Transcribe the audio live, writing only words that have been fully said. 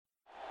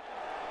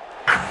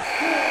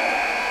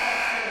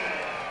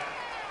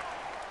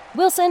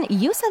Wilson,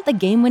 you sent the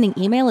game-winning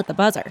email at the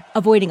buzzer,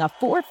 avoiding a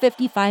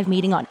 4:55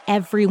 meeting on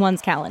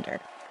everyone's calendar.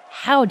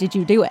 How did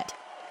you do it?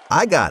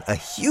 I got a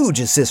huge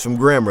assist from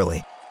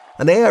Grammarly,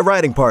 an AI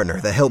writing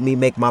partner that helped me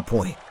make my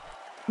point.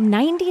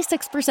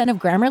 96% of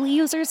Grammarly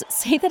users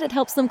say that it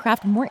helps them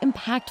craft more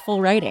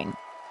impactful writing.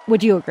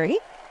 Would you agree?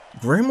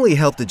 Grammarly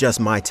helped adjust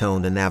my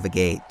tone to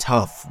navigate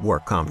tough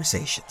work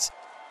conversations.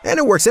 And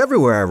it works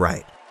everywhere I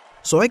write,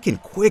 so I can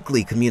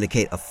quickly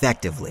communicate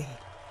effectively.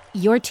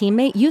 Your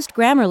teammate used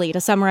Grammarly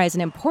to summarize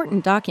an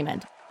important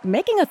document,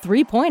 making a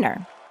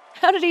 3-pointer.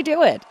 How did he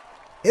do it?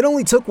 It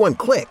only took one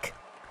click.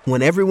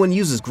 When everyone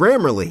uses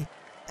Grammarly,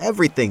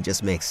 everything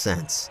just makes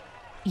sense.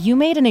 You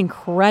made an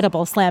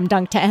incredible slam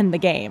dunk to end the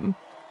game.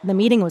 The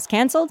meeting was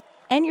canceled,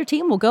 and your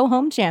team will go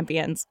home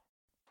champions.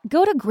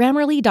 Go to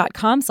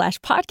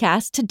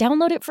Grammarly.com/podcast to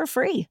download it for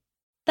free.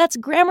 That's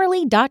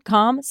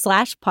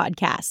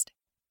Grammarly.com/podcast.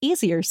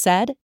 Easier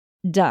said,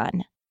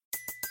 done.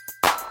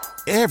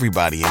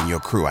 Everybody in your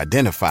crew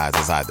identifies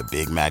as either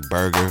Big Mac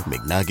Burger,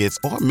 McNuggets,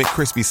 or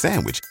McCrispy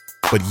Sandwich.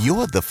 But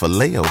you're the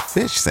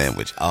Filet-O-Fish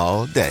Sandwich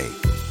all day.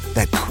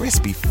 That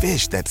crispy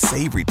fish, that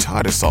savory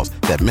tartar sauce,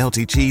 that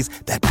melty cheese,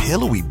 that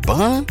pillowy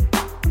bun.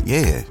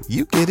 Yeah,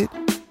 you get it.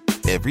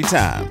 Every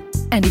time.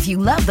 And if you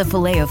love the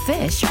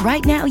Filet-O-Fish,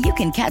 right now you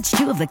can catch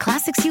 2 of the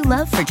classics you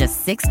love for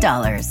just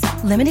 $6.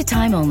 Limited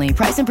time only.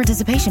 Price and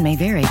participation may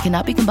vary.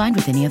 Cannot be combined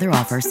with any other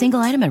offer. Single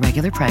item at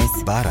regular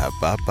price.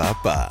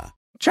 Ba-da-ba-ba-ba.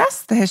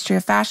 Dress, the History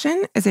of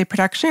Fashion is a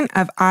production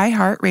of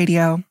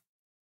iHeartRadio.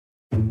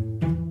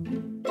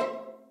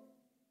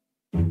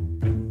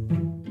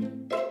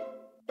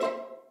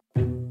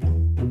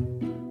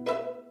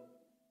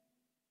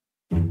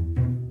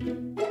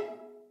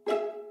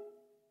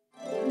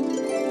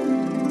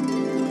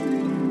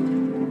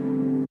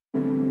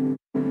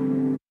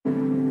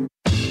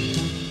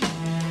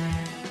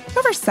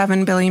 Over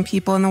 7 billion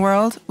people in the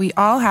world, we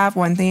all have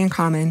one thing in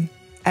common.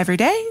 Every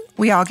day,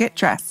 we all get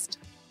dressed.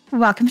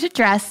 Welcome to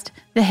Dressed,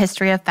 the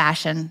History of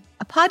Fashion,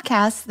 a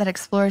podcast that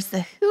explores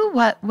the who,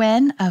 what,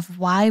 when of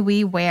why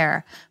we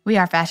wear. We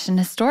are fashion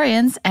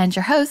historians and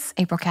your hosts,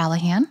 April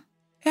Callahan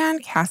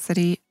And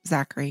Cassidy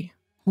Zachary.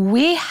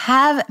 We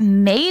have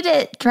made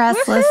it, Dress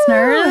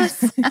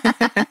listeners.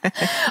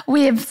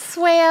 We have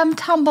swam,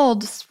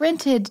 tumbled,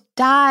 sprinted,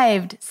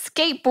 dived,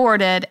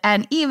 skateboarded,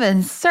 and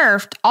even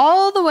surfed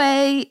all the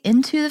way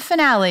into the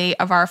finale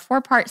of our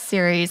 4-part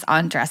series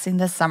on dressing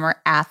the summer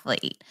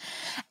athlete.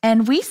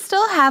 And we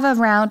still have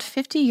around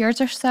 50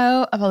 years or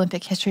so of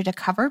Olympic history to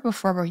cover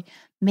before we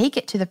make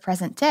it to the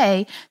present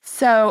day.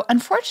 So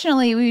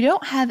unfortunately, we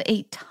don't have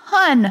a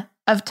ton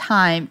of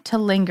time to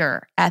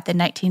linger at the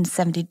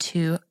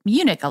 1972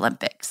 Munich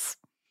Olympics.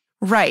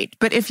 Right.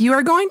 But if you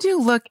are going to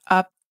look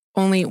up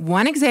only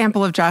one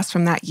example of dress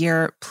from that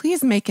year,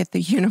 please make it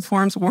the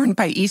uniforms worn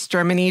by East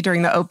Germany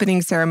during the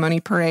opening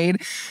ceremony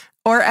parade.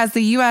 Or as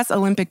the U.S.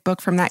 Olympic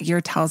book from that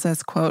year tells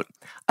us, quote,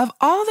 of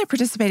all the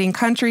participating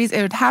countries,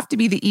 it would have to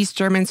be the East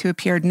Germans who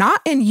appeared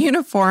not in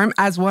uniform,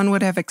 as one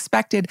would have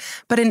expected,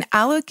 but in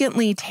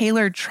elegantly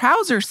tailored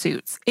trouser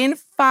suits in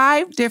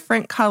 5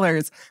 different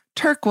colors: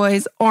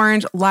 turquoise,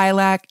 orange,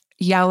 lilac,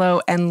 yellow,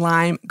 and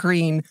lime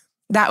green.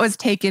 That was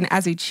taken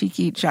as a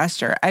cheeky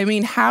gesture. I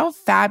mean, how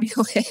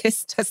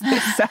fabulous does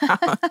this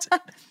sound?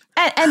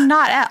 and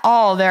not at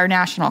all their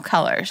national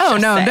colors. Oh,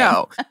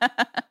 no.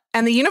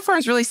 And the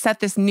uniforms really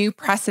set this new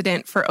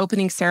precedent for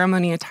opening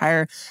ceremony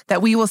attire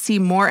that we will see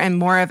more and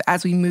more of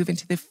as we move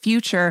into the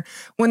future,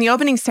 when the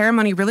opening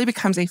ceremony really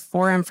becomes a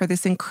forum for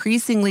this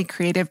increasingly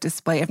creative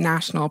display of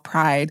national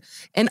pride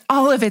in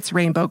all of its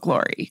rainbow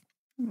glory.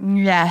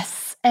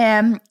 Yes.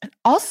 And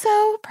also,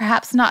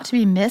 perhaps not to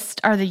be missed,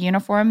 are the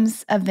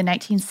uniforms of the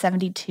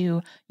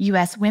 1972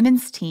 U.S.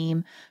 women's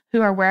team,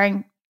 who are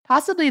wearing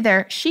possibly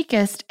their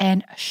chicest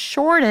and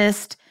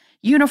shortest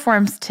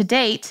uniforms to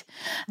date.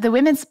 The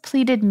women's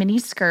pleated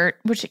miniskirt,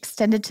 which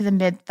extended to the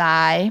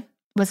mid-thigh,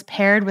 was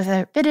paired with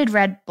a fitted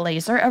red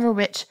blazer over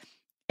which,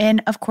 in,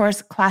 of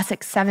course, classic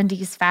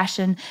 70s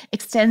fashion,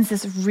 extends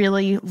this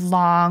really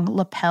long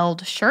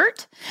lapelled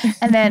shirt.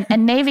 And then a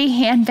navy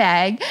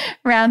handbag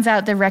rounds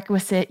out the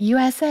requisite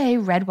USA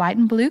red, white,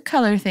 and blue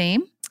color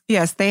theme.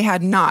 Yes, they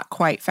had not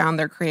quite found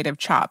their creative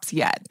chops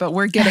yet, but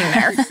we're getting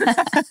there.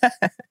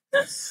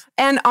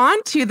 And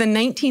on to the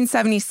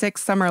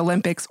 1976 Summer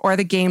Olympics, or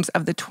the Games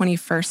of the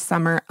 21st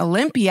Summer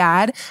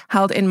Olympiad,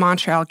 held in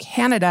Montreal,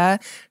 Canada.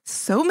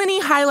 So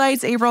many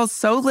highlights, April,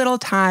 so little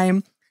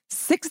time.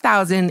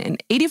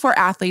 6,084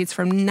 athletes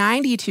from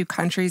 92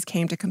 countries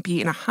came to compete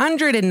in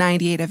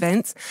 198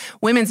 events.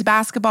 Women's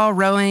basketball,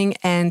 rowing,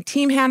 and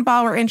team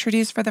handball were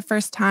introduced for the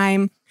first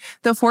time.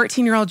 The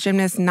 14-year-old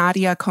gymnast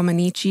Nadia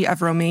Comaneci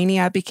of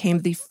Romania became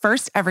the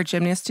first ever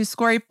gymnast to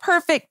score a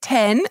perfect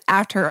 10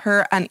 after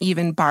her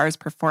uneven bars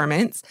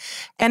performance.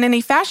 And in a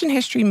fashion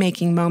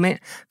history-making moment,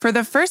 for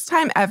the first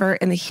time ever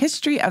in the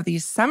history of the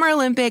Summer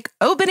Olympic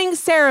opening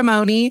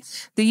ceremony,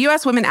 the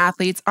U.S. women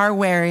athletes are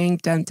wearing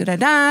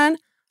dun-dun-dun-dun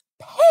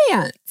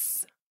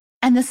pants.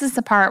 And this is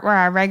the part where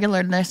our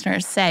regular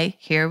listeners say,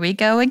 here we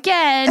go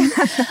again.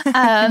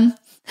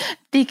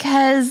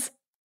 Because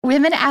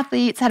Women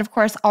athletes had, of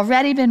course,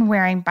 already been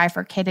wearing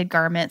bifurcated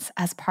garments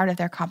as part of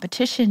their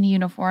competition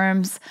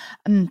uniforms.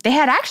 They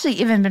had actually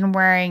even been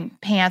wearing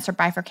pants or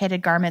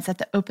bifurcated garments at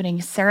the opening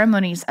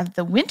ceremonies of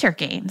the Winter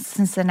Games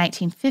since the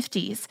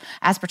 1950s,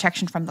 as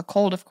protection from the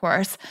cold, of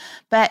course.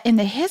 But in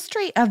the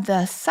history of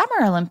the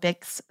Summer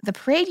Olympics, the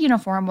parade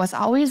uniform was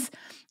always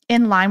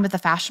in line with the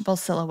fashionable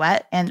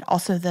silhouette and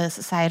also the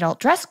societal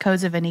dress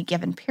codes of any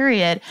given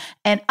period.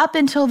 And up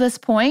until this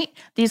point,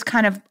 these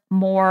kind of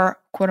more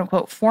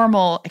quote-unquote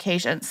formal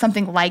occasions,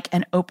 something like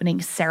an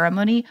opening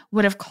ceremony,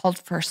 would have called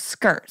for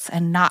skirts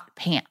and not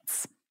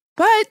pants.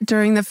 But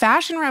during the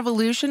fashion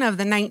revolution of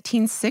the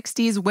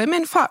 1960s,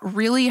 women fought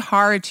really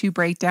hard to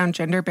break down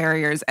gender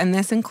barriers, and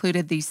this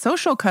included the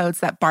social codes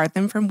that barred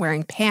them from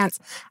wearing pants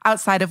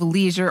outside of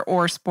leisure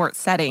or sports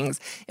settings.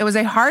 It was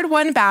a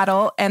hard-won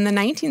battle, and the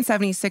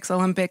 1976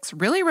 Olympics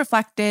really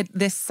reflected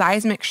this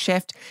seismic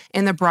shift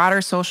in the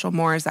broader social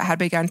mores that had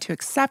begun to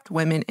accept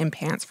women in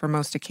pants for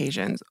most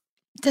occasions.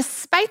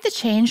 Despite the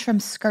change from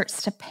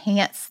skirts to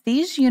pants,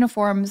 these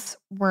uniforms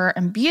were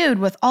imbued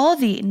with all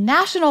the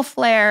national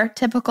flair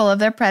typical of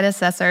their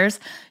predecessors.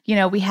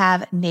 We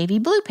have navy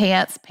blue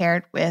pants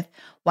paired with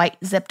white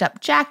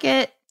zipped-up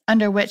jacket,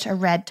 under which a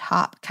red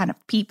top kind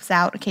of peeps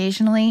out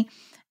occasionally.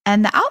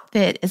 And the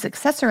outfit is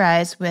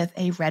accessorized with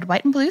a red,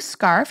 white, and blue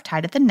scarf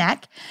tied at the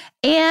neck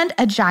and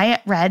a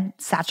giant red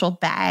satchel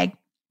bag.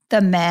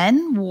 The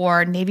men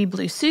wore navy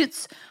blue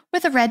suits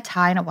with a red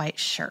tie and a white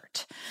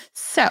shirt.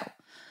 So,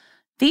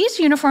 these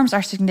uniforms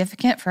are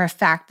significant for a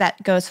fact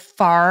that goes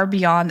far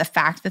beyond the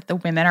fact that the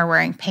women are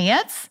wearing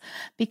pants,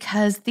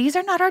 because these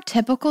are not our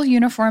typical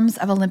uniforms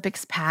of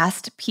Olympics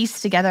past,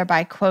 pieced together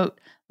by,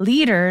 quote,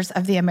 leaders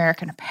of the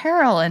American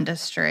apparel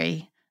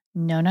industry.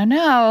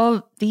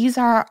 No. These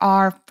are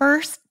our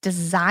first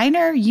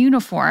designer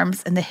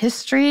uniforms in the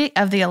history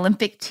of the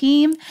Olympic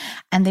team,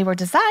 and they were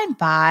designed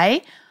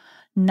by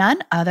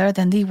none other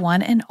than the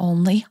one and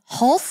only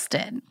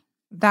Halston.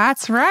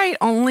 That's right.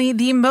 Only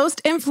the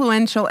most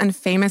influential and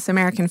famous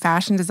American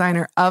fashion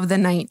designer of the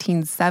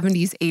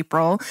 1970s,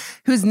 April,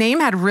 whose name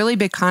had really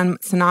become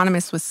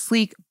synonymous with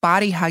sleek,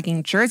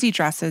 body-hugging jersey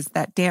dresses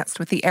that danced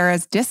with the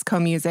era's disco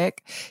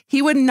music.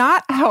 He would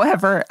not,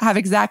 however, have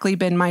exactly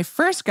been my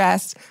first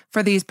guest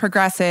for these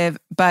progressive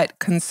but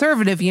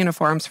conservative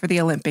uniforms for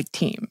the Olympic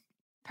team.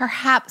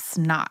 Perhaps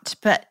not,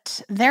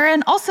 but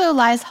therein also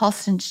lies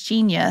Halston's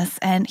genius,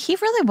 and he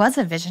really was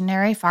a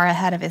visionary far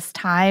ahead of his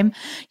time.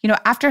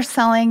 After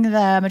selling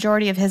the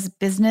majority of his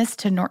business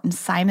to Norton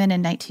Simon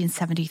in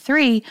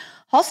 1973,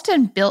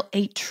 Halston built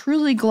a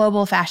truly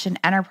global fashion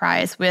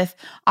enterprise with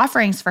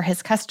offerings for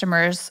his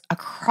customers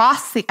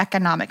across the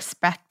economic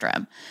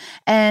spectrum.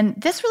 And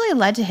this really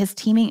led to his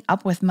teaming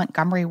up with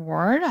Montgomery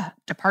Ward, a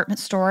department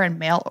store and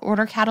mail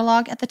order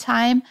catalog at the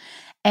time.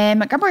 And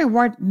Montgomery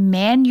Ward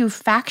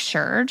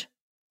manufactured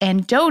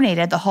and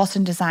donated the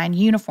Halston design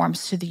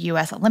uniforms to the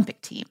U.S.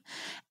 Olympic team.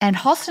 And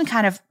Halston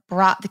kind of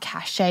brought the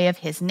cachet of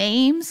his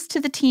names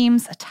to the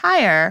team's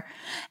attire.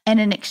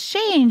 And in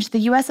exchange,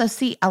 the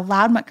USOC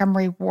allowed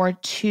Montgomery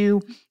Ward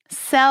to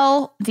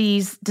sell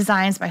these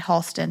designs by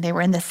Halston. They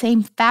were in the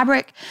same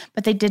fabric,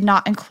 but they did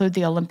not include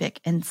the Olympic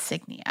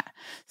insignia.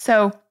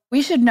 So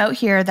we should note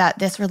here that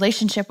this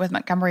relationship with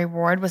Montgomery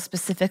Ward was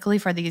specifically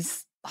for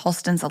these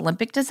Halston's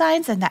Olympic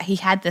designs, and that he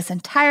had this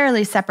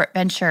entirely separate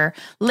venture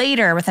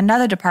later with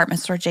another department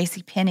store,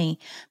 JCPenney,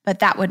 but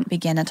that wouldn't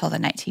begin until the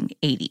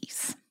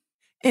 1980s.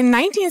 In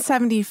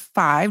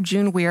 1975,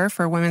 June Weir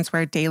for Women's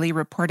Wear Daily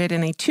reported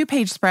in a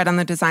 2-page spread on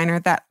the designer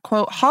that,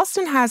 quote,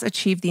 Halston has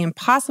achieved the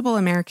impossible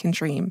American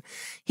dream.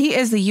 He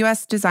is the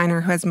U.S.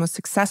 designer who has most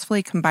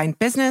successfully combined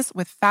business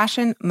with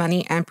fashion,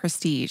 money, and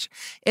prestige.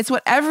 It's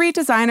what every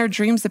designer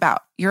dreams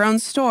about. Your own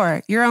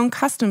store, your own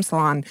custom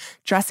salon,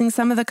 dressing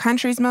some of the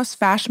country's most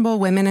fashionable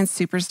women and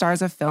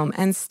superstars of film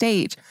and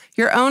stage,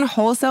 your own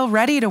wholesale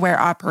ready-to-wear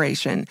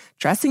operation,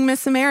 dressing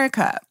Miss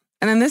America.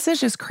 And then this is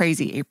just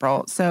crazy,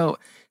 April. So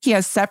he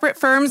has separate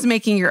firms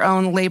making your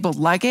own labeled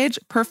luggage,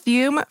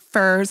 perfume,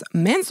 furs,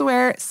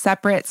 menswear,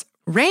 separates,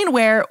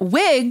 rainwear,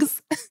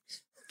 wigs,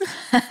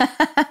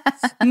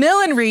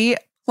 millinery,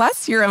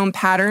 plus your own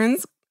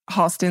patterns.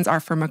 Halston's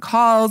are for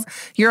McCall's,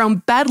 your own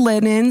bed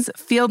linens,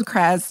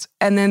 Fieldcrest,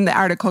 and then the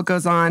article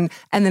goes on,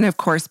 and then, of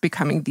course,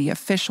 becoming the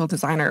official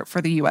designer for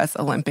the U.S.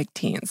 Olympic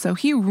team. So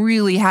he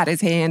really had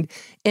his hand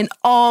in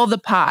all the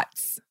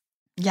pots.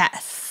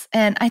 Yes,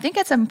 and I think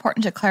it's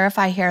important to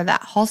clarify here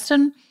that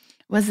Halston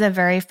was the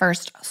very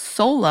first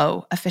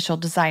solo official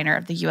designer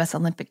of the U.S.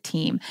 Olympic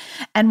team.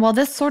 And while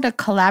this sort of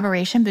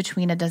collaboration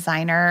between a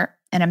designer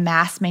and a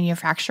mass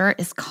manufacturer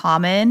is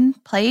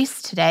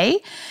commonplace today,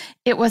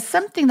 it was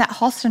something that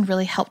Halston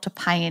really helped to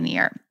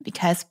pioneer,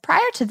 because prior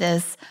to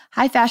this,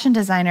 high fashion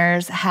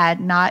designers had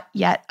not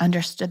yet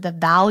understood the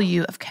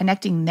value of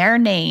connecting their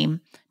name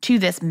to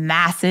this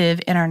massive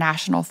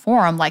international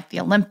forum like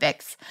the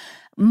Olympics,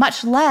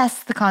 much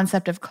less the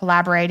concept of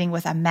collaborating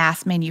with a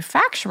mass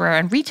manufacturer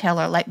and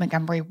retailer like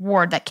Montgomery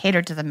Ward that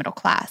catered to the middle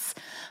class.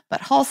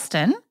 But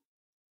Halston,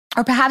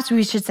 or perhaps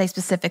we should say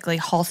specifically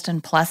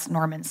Halston plus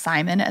Norman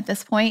Simon at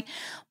this point,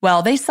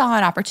 well, they saw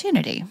an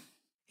opportunity.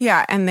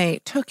 Yeah, and they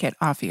took it,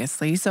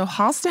 obviously. So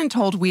Halston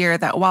told Weir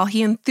that while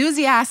he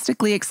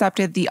enthusiastically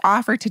accepted the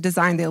offer to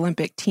design the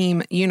Olympic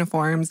team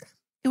uniforms,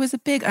 it was a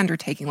big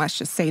undertaking, let's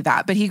just say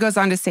that. But he goes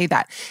on to say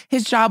that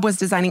his job was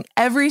designing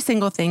every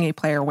single thing a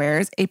player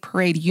wears: a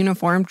parade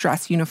uniform,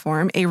 dress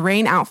uniform, a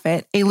rain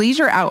outfit, a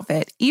leisure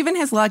outfit, even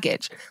his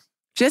luggage.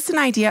 Just an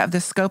idea of the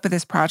scope of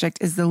this project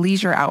is the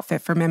leisure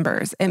outfit for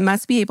members. It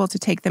must be able to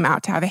take them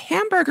out to have a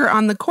hamburger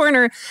on the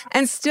corner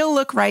and still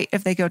look right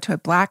if they go to a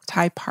black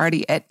tie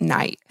party at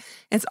night.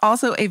 It's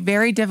also a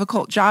very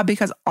difficult job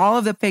because all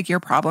of the figure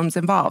problems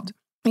involved.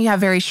 You have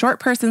very short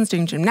persons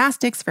doing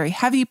gymnastics, very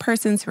heavy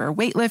persons who are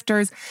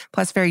weightlifters,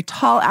 plus very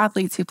tall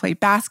athletes who play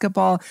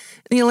basketball.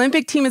 The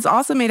Olympic team is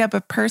also made up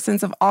of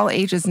persons of all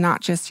ages,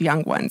 not just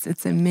young ones.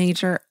 It's a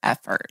major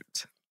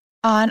effort.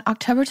 On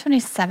October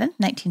 27,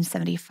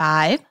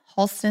 1975,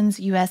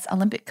 Halston's U.S.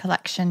 Olympic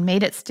collection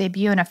made its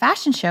debut in a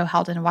fashion show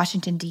held in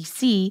Washington,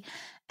 D.C.,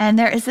 and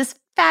there is this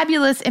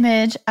fabulous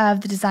image of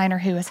the designer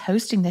who is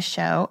hosting the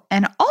show,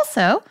 and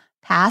also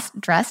past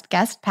dressed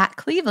guest Pat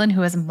Cleveland,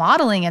 who is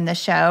modeling in the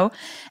show,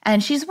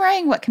 and she's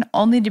wearing what can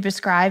only be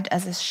described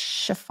as a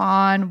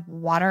chiffon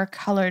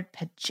watercolored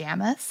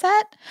pajama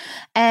set.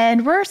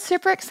 And we're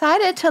super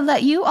excited to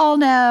let you all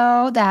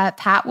know that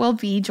Pat will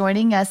be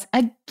joining us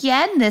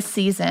again this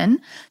season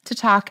to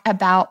talk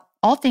about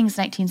all things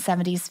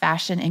 1970s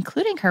fashion,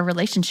 including her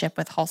relationship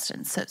with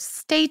Halston. So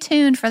stay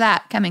tuned for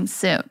that coming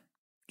soon.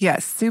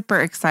 Yes, super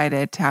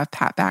excited to have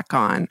Pat back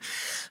on.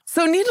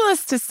 So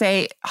needless to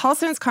say,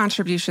 Halston's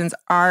contributions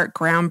are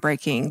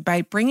groundbreaking.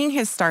 By bringing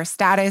his star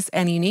status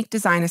and unique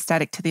design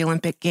aesthetic to the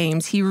Olympic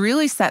Games, he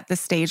really set the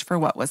stage for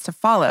what was to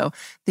follow,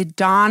 the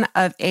dawn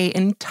of an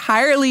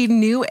entirely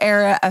new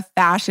era of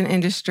fashion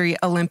industry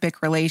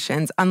Olympic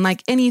relations,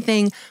 unlike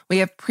anything we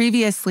have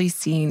previously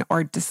seen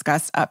or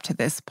discussed up to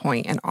this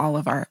point in all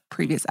of our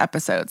previous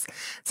episodes.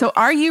 So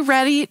are you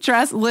ready,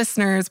 dress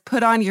listeners?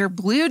 Put on your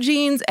blue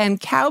jeans and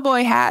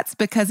cowboy hats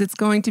because it's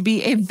going to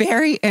be a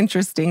very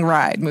interesting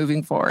ride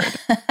moving forward.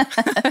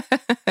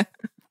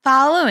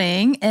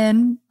 Following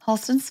in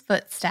Halston's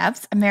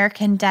footsteps,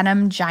 American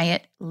denim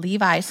giant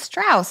Levi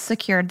Strauss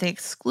secured the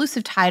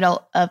exclusive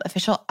title of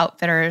official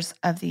outfitters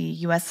of the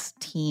U.S.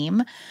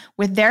 team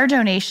with their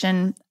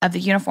donation of the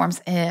uniforms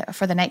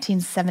for the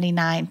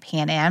 1979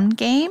 Pan Am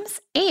Games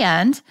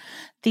and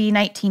the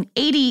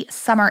 1980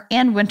 Summer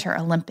and Winter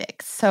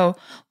Olympics. So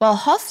while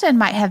Halston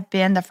might have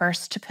been the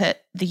first to put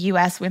the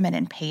U.S. women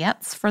in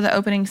pants for the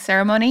opening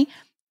ceremony,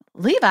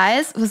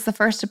 Levi's was the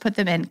first to put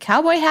them in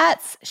cowboy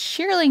hats,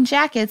 shearling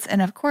jackets,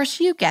 and of course,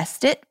 you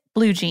guessed it,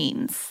 blue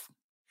jeans.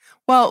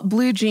 Well,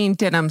 blue jean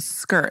denim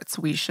skirts,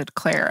 we should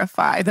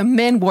clarify. The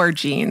men wore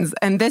jeans,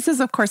 and this is,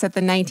 of course, at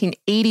the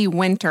 1980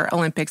 Winter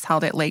Olympics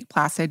held at Lake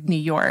Placid, New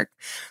York.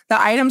 The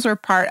items were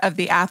part of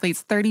the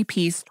athletes'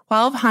 30-piece,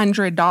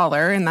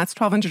 $1,200, and that's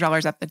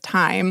 $1,200 at the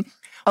time,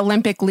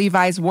 Olympic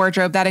Levi's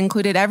wardrobe that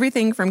included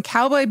everything from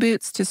cowboy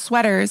boots to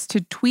sweaters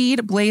to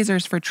tweed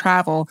blazers for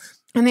travel.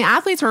 And the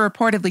athletes were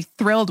reportedly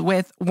thrilled,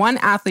 with one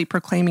athlete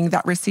proclaiming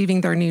that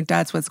receiving their new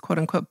duds was, quote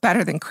unquote,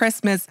 better than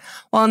Christmas,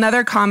 while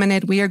another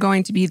commented, "We are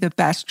going to be the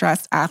best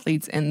dressed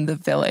athletes in the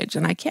village."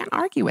 And I can't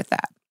argue with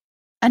that.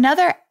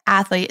 Another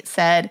athlete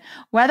said,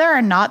 whether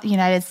or not the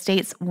United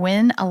States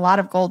win a lot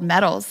of gold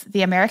medals,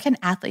 the American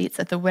athletes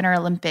at the Winter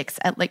Olympics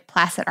at Lake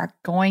Placid are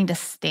going to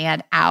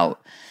stand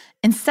out.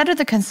 Instead of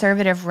the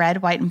conservative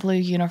red, white, and blue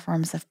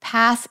uniforms of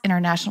past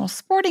international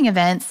sporting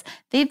events,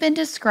 they've been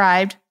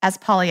described as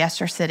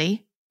Polyester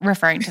City,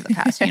 referring to the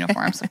past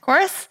uniforms, of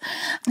course.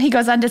 He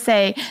goes on to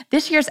say,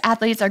 this year's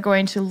athletes are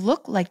going to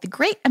look like the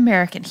great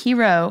American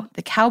hero,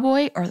 the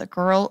cowboy, or the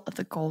girl of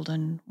the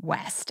Golden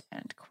West,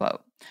 end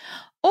quote.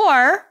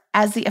 Or,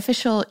 as the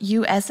official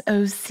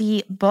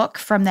USOC book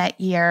from that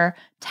year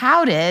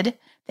touted,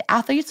 the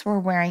athletes were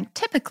wearing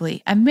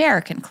typically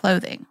American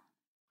clothing.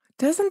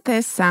 Doesn't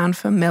this sound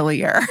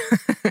familiar?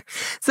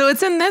 So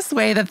it's in this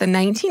way that the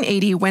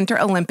 1980 Winter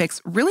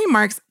Olympics really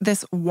marks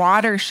this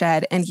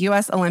watershed in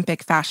U.S.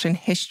 Olympic fashion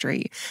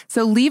history.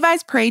 So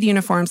Levi's parade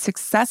uniforms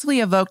successfully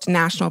evoked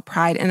national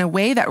pride in a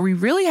way that we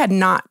really had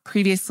not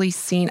previously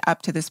seen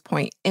up to this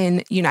point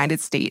in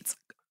United States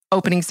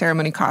opening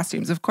ceremony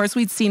costumes. Of course,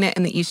 we'd seen it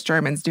in the East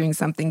Germans doing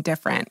something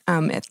different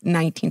in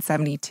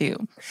 1972.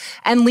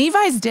 And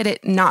Levi's did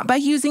it not by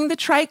using the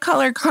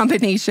tricolor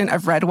combination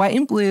of red, white,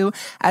 and blue,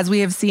 as we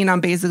have seen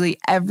on basically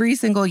every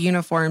single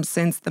uniform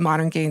since the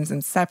modern game's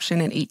inception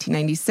in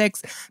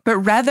 1896, but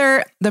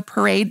rather the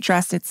parade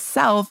dress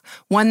itself,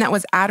 one that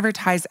was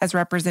advertised as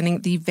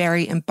representing the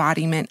very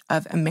embodiment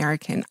of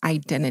American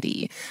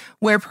identity.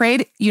 Where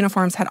parade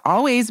uniforms had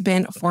always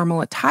been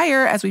formal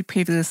attire, as we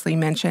previously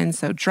mentioned,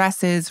 so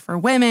dresses for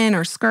women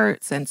or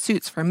skirts and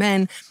suits for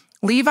men,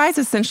 Levi's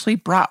essentially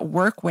brought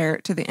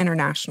workwear to the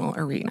international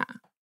arena.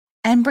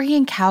 And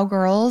bringing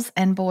cowgirls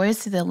and boys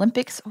to the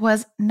Olympics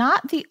was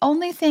not the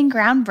only thing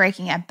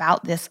groundbreaking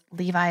about this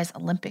Levi's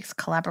Olympics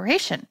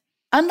collaboration.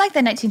 Unlike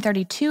the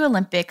 1932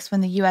 Olympics,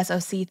 when the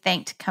USOC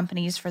thanked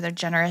companies for their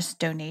generous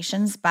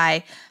donations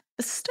by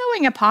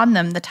bestowing upon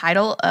them the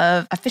title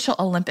of official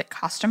Olympic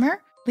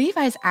costumer,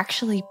 Levi's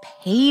actually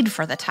paid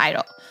for the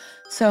title.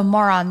 So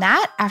more on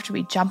that after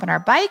we jump on our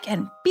bike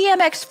and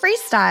BMX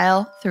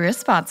freestyle through a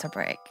sponsor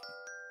break.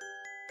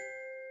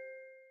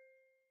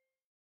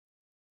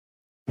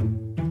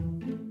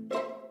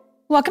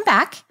 Welcome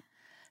back.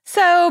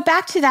 So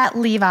back to that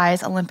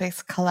Levi's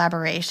Olympics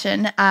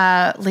collaboration.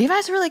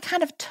 Levi's really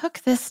kind of took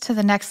this to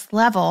the next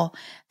level.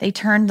 They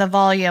turned the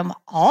volume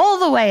all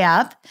the way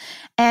up.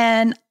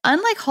 And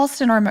unlike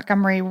Halston or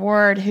Montgomery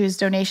Ward, whose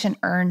donation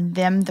earned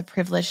them the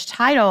privileged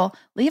title,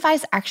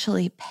 Levi's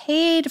actually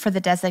paid for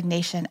the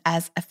designation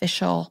as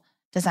official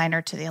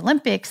designer to the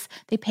Olympics.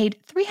 They paid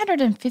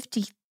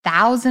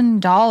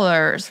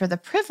 $350,000 for the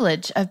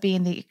privilege of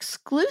being the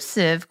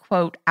exclusive,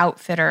 quote,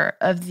 outfitter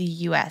of the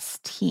U.S.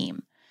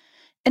 team.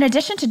 In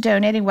addition to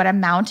donating what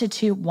amounted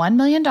to $1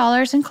 million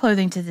in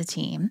clothing to the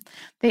team,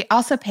 they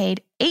also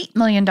paid $8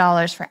 million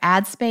for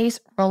ad space,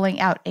 rolling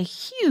out a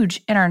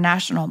huge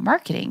international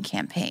marketing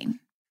campaign.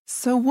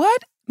 So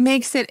what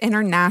makes it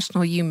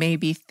international, you may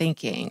be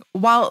thinking?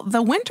 While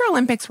the Winter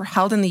Olympics were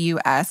held in the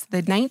U.S., the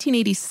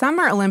 1980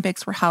 Summer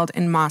Olympics were held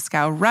in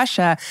Moscow,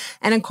 Russia.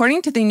 And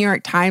according to the New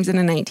York Times in a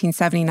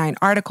 1979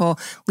 article,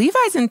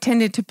 Levi's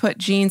intended to put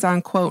jeans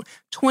on, quote,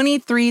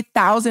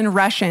 23,000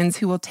 Russians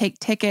who will take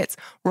tickets,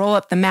 roll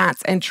up the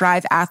mats, and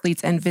drive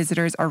athletes and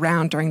visitors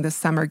around during the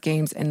Summer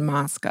Games in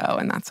Moscow.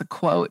 And that's a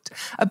quote.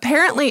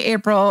 Apparently,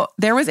 April,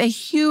 there was a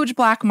huge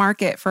black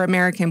market for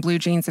American blue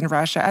jeans in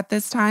Russia at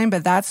this time,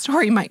 but that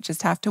story might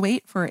just have to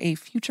wait for a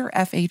future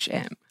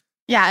FHM.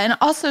 Yeah, and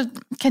also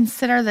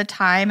consider the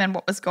time and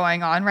what was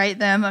going on right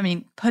then. I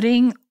mean,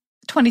 putting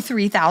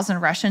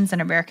 23,000 Russians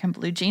in American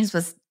blue jeans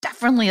was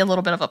definitely a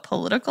little bit of a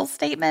political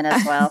statement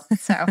as well.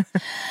 So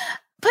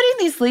putting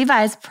these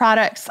Levi's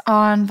products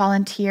on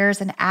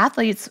volunteers and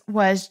athletes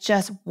was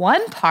just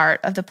one part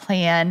of the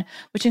plan,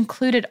 which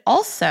included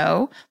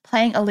also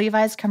playing a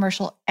Levi's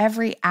commercial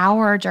every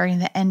hour during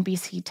the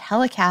NBC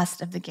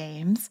telecast of the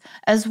games,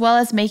 as well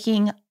as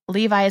making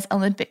Levi's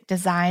Olympic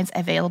designs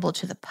available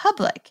to the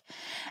public.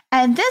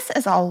 And this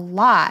is a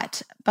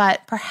lot,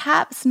 but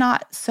perhaps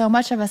not so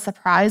much of a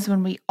surprise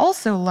when we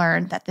also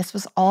learned that this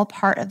was all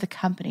part of the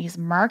company's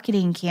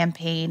marketing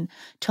campaign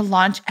to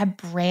launch a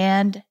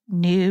brand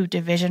new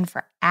division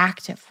for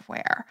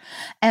activewear.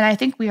 And I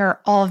think we are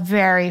all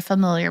very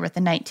familiar with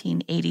the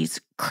 1980s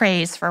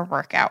craze for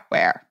workout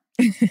wear.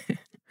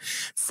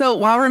 So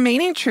while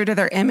remaining true to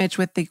their image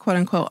with the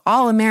quote-unquote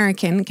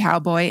all-American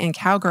cowboy and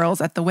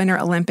cowgirls at the Winter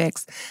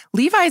Olympics,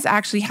 Levi's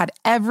actually had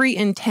every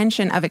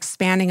intention of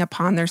expanding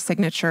upon their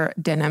signature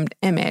denim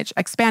image,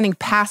 expanding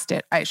past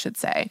it, I should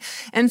say.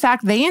 In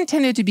fact, they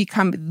intended to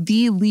become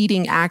the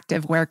leading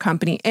activewear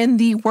company in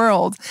the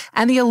world,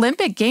 and the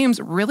Olympic Games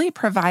really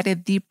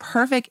provided the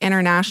perfect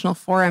international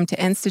forum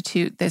to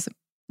institute this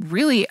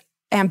really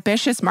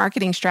ambitious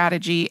marketing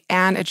strategy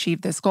and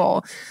achieve this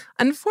goal.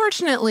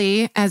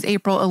 Unfortunately, as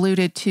April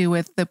alluded to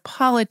with the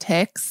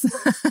politics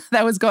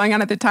that was going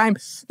on at the time,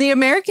 the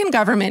American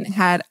government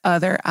had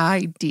other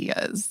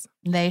ideas.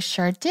 They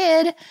sure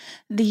did.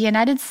 The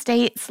United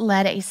States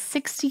led a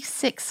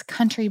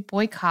 66-country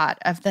boycott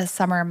of the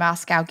Summer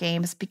Moscow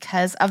Games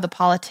because of the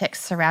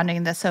politics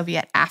surrounding the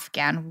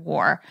Soviet-Afghan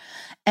War.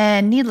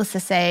 And needless to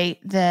say,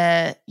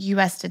 the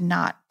U.S. did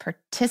not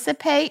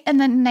participate in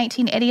the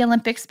 1980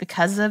 Olympics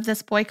because of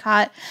this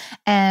boycott.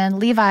 And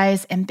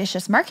Levi's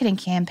ambitious marketing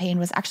campaign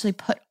was actually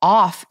put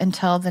off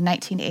until the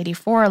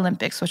 1984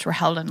 Olympics, which were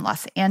held in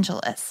Los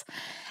Angeles.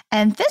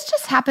 And this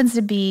just happens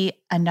to be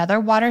another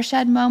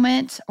watershed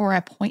moment or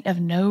a point of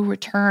no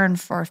return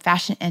for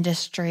fashion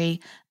industry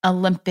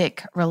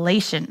Olympic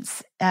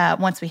relations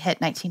once we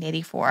hit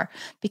 1984,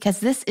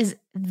 because this is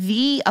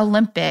the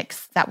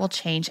Olympics that will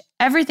change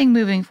everything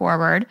moving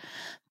forward.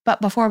 But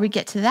before we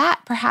get to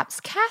that, perhaps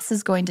Cass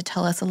is going to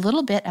tell us a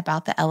little bit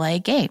about the LA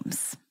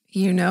Games.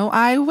 You know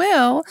I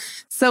will.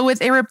 So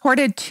with a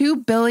reported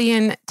 2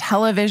 billion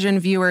television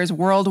viewers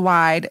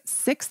worldwide,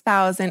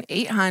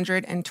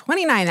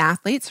 6,829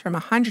 athletes from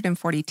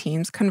 140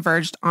 teams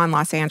converged on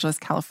Los Angeles,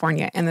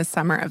 California in the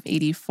summer of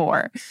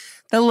 '84.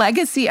 The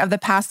legacy of the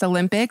past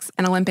Olympics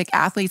and Olympic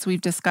athletes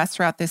we've discussed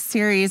throughout this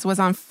series was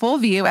on full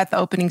view at the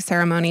opening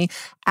ceremony,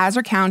 as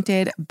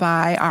recounted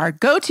by our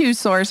go-to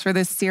source for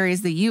this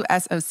series, the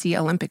USOC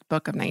Olympic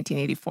Book of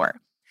 1984.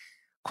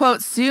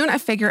 Quote, soon a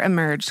figure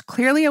emerged,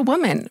 clearly a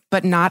woman,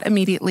 but not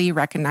immediately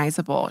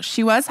recognizable.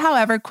 She was,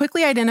 however,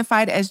 quickly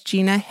identified as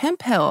Gina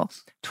Hemphill,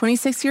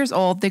 26 years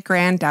old, the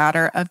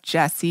granddaughter of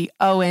Jesse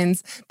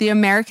Owens, the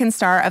American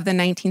star of the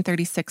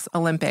 1936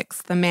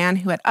 Olympics, the man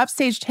who had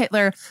upstaged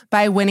Hitler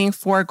by winning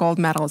 4 gold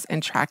medals in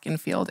track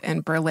and field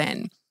in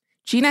Berlin.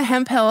 Gina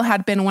Hemphill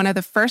had been one of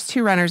the first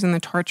 2 runners in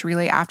the torch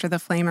relay after the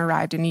flame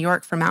arrived in New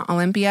York from Mount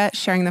Olympia,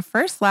 sharing the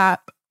first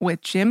lap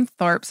with Jim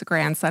Thorpe's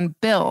grandson,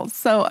 Bill.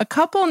 So a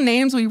couple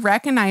names we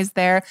recognize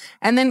there.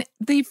 And then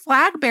the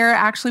flag bearer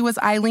actually was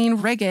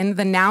Eileen Riggin,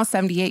 the now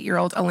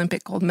 78-year-old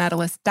Olympic gold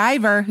medalist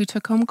diver who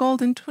took home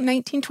gold in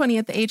 1920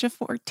 at the age of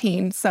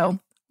 14. So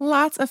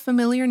lots of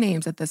familiar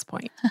names at this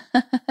point.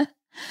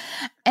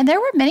 And there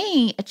were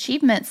many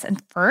achievements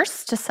and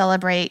firsts to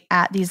celebrate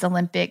at these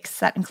Olympics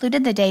that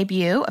included the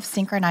debut of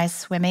synchronized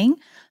swimming,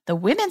 the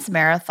women's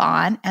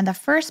marathon, and the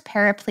first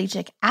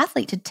paraplegic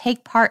athlete to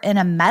take part in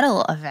a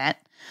medal event.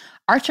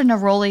 Archer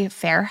Neroli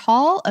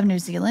Fairhall of New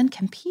Zealand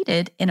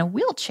competed in a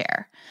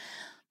wheelchair.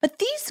 But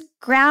these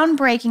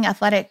groundbreaking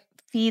athletic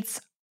feats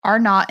are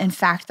not, in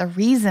fact, the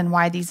reason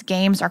why these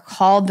games are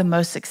called the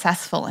most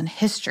successful in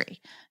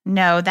history.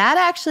 No, that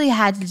actually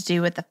had to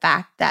do with the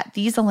fact that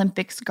these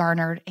Olympics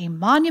garnered a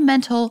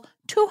monumental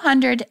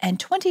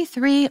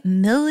 $223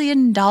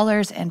 million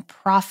in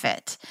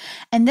profit.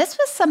 And this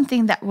was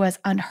something that was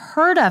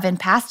unheard of in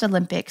past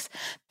Olympics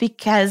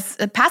because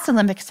past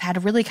Olympics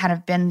had really kind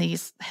of been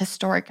these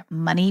historic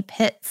money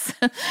pits.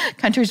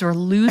 Countries were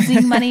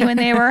losing money when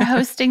they were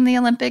hosting the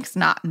Olympics,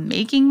 not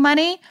making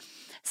money.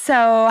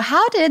 So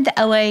how did the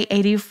LA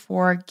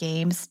 84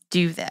 Games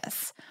do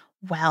this?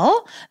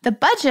 Well, the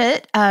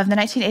budget of the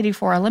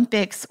 1984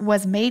 Olympics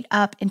was made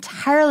up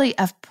entirely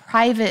of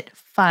private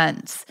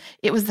funds.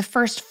 It was the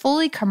first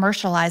fully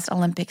commercialized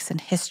Olympics in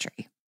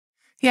history.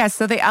 Yeah,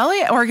 so the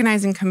LA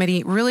Organizing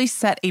Committee really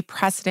set a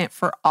precedent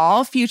for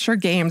all future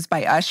games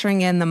by ushering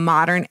in the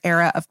modern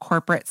era of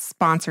corporate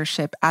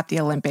sponsorship at the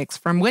Olympics,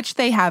 from which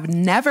they have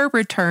never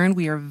returned.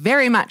 We are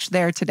very much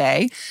there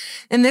today.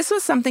 And this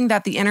was something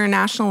that the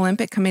International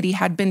Olympic Committee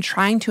had been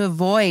trying to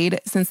avoid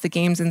since the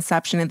game's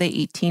inception in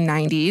the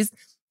 1890s.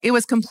 It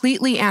was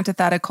completely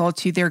antithetical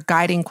to their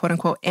guiding, quote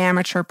unquote,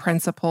 amateur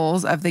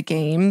principles of the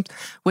game,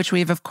 which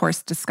we've, of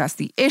course, discussed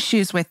the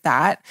issues with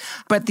that.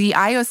 But the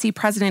IOC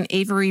president,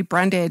 Avery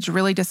Brundage,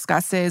 really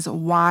discusses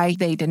why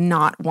they did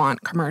not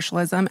want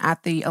commercialism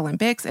at the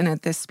Olympics. And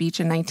at this speech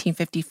in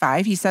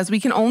 1955, he says, "We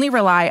can only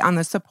rely on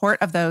the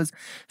support of those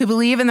who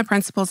believe in the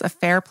principles of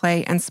fair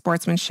play and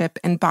sportsmanship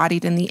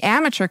embodied in the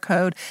amateur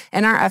code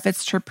in our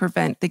efforts to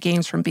prevent the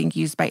games from being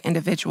used by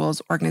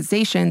individuals,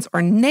 organizations,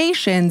 or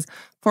nations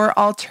for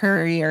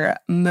ulterior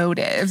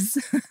motives."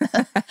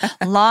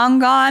 Long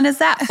gone is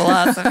that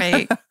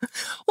philosophy.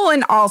 Well,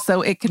 and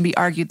also it can be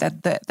argued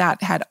that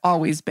that had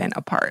always been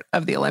a part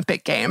of the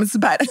Olympic Games.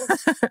 But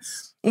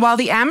while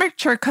the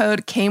amateur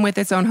code came with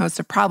its own host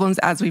of problems,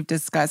 as we've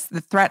discussed,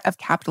 the threat of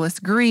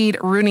capitalist greed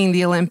ruining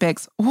the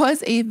Olympics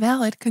was a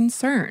valid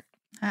concern.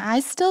 I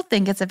still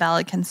think it's a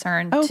valid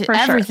concern to for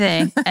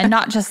everything and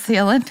not just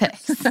the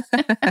Olympics.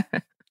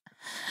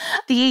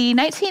 The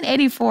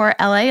 1984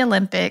 LA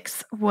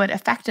Olympics would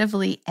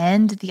effectively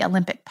end the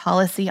Olympic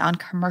policy on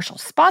commercial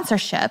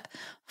sponsorship,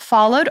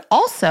 followed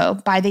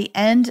also by the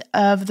end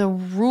of the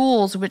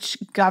rules which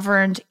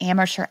governed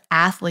amateur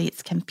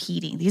athletes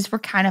competing. These were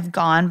kind of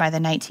gone by the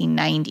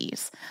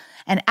 1990s.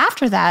 And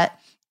after that,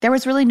 there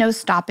was really no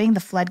stopping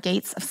the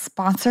floodgates of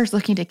sponsors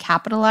looking to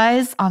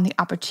capitalize on the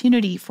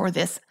opportunity for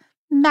this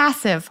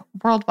massive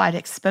worldwide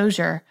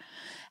exposure.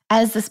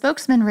 As the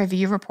Spokesman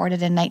Review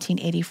reported in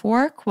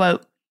 1984,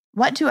 quote,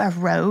 "What do a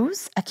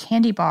Rose, a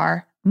candy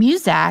bar,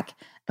 Muzak,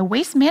 a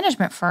waste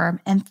management firm,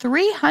 and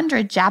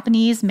 300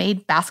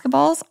 Japanese-made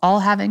basketballs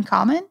all have in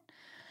common?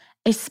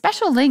 A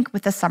special link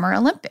with the Summer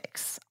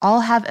Olympics.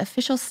 All have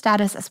official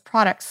status as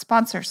products,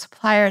 sponsors,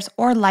 suppliers,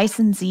 or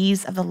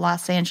licensees of the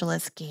Los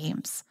Angeles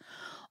Games.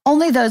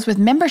 Only those with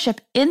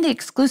membership in the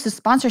exclusive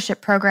sponsorship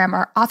program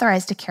are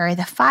authorized to carry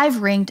the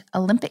 5-ringed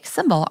Olympic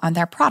symbol on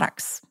their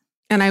products."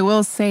 And I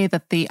will say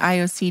that the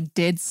IOC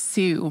did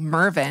sue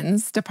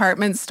Mervyn's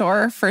department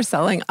store for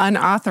selling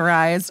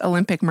unauthorized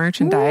Olympic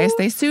merchandise.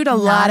 They sued a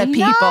lot of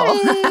people.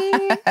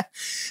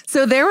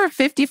 So there were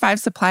 55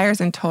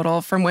 suppliers in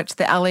total, from which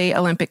the LA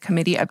Olympic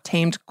Committee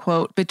obtained,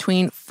 quote,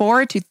 between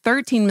 $4 to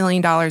 $13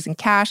 million in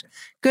cash,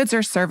 goods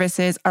or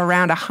services,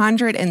 around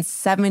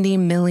 $170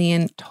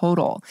 million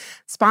total.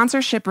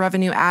 Sponsorship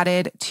revenue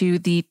added to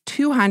the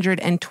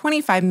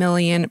 $225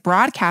 million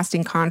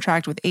broadcasting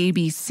contract with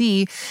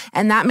ABC,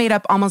 and that made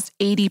up almost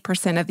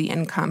 80% of the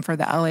income for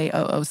the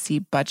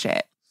LAOOC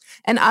budget.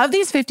 And of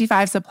these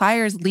 55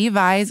 suppliers,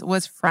 Levi's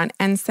was front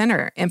and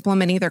center,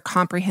 implementing their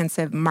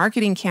comprehensive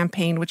marketing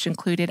campaign, which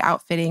included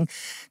outfitting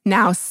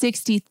now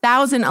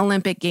 60,000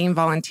 Olympic game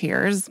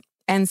volunteers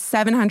and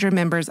 700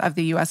 members of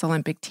the U.S.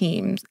 Olympic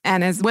teams.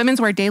 And as Women's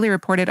Wear Daily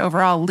reported,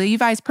 overall,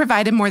 Levi's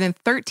provided more than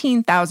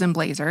 13,000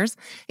 blazers,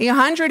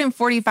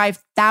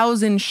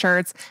 145,000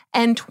 shirts,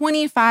 and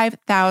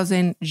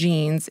 25,000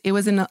 jeans. It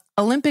was an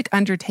Olympic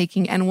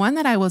undertaking, and one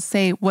that I will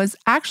say was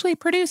actually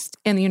produced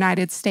in the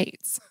United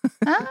States.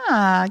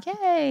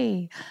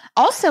 Yay.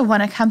 Also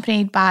one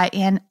accompanied by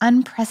an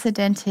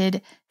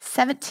unprecedented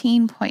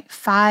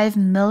 $17.5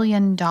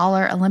 million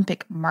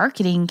Olympic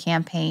marketing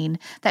campaign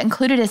that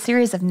included a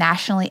series of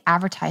nationally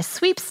advertised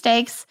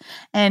sweepstakes.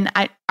 And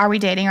are we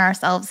dating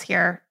ourselves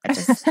here?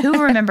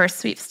 Who remembers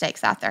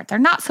sweepstakes out there? They're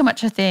not so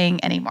much a thing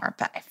anymore,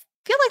 but I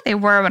feel like they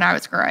were when I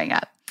was growing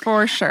up.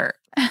 For sure.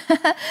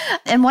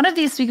 And one of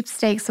these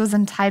sweepstakes was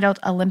entitled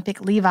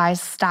Olympic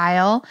Levi's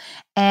Style.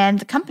 And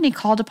the company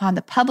called upon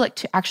the public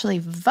to actually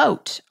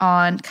vote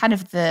on kind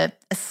of the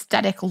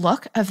aesthetic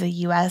look of the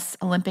U.S.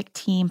 Olympic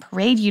team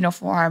parade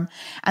uniform.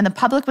 And the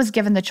public was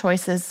given the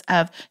choices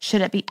of,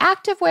 should it be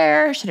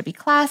activewear, should it be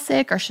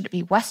classic, or should it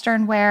be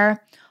Western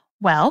wear?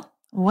 Well,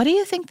 what do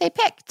you think they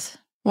picked?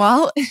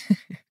 Well,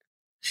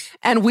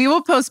 and we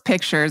will post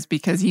pictures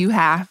because you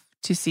have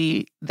to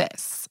see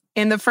this.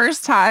 In the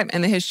first time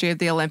in the history of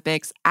the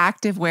Olympics,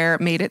 activewear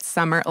made its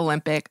Summer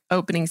Olympic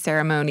opening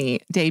ceremony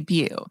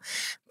debut.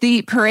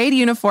 The parade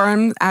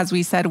uniform, as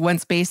we said,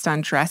 once based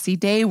on dressy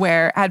day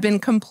wear, had been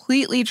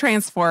completely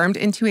transformed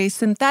into a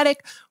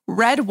synthetic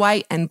red,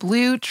 white, and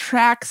blue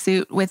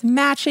tracksuit with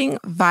matching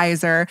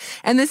visor.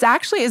 And this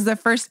actually is the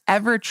first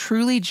ever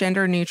truly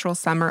gender-neutral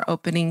summer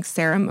opening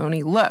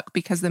ceremony look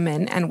because the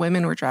men and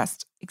women were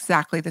dressed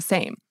exactly the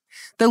same.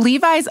 The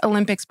Levi's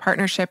Olympics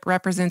partnership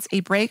represents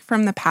a break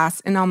from the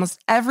past in almost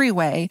every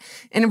way,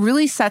 and it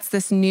really sets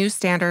this new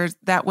standard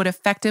that would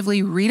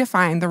effectively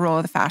redefine the role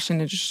of the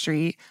fashion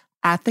industry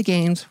at the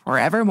Games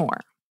forevermore.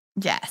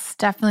 Yes,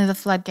 definitely the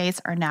floodgates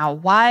are now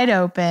wide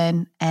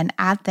open. And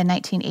at the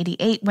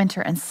 1988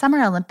 Winter and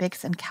Summer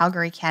Olympics in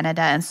Calgary,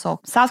 Canada, and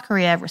Seoul, South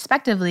Korea,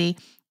 respectively,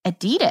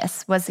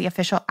 Adidas was the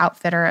official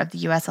outfitter of the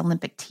U.S.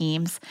 Olympic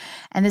teams.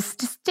 And this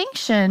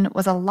distinction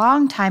was a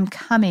long time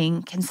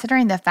coming,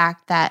 considering the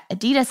fact that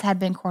Adidas had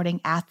been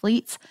courting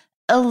athletes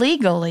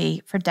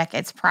illegally for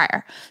decades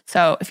prior.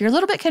 So if you're a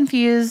little bit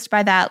confused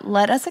by that,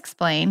 let us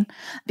explain.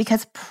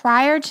 Because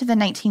prior to the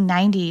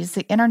 1990s,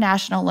 the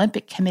International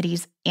Olympic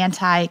Committee's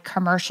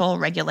anti-commercial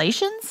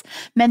regulations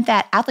meant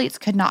that athletes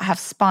could not have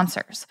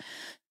sponsors.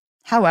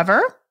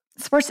 However,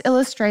 Sports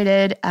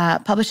Illustrated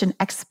published an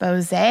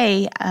expose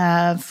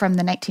from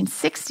the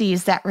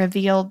 1960s that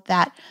revealed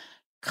that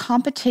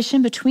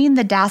competition between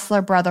the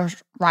Dassler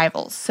brothers'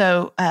 rivals,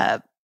 so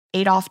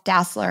Adolf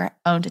Dassler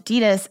owned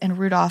Adidas and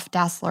Rudolf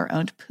Dassler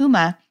owned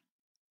Puma,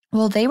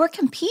 well, they were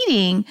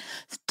competing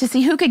to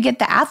see who could get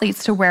the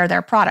athletes to wear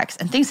their products.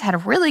 And things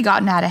had really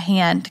gotten out of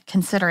hand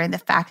considering the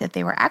fact that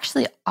they were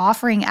actually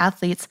offering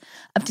athletes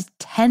up to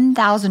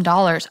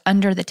 $10,000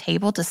 under the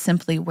table to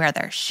simply wear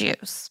their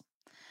shoes.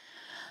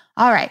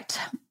 All right.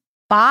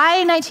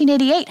 By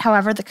 1988,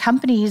 however, the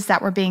companies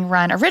that were being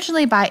run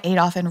originally by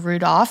Adolf and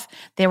Rudolf,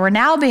 they were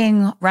now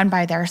being run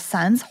by their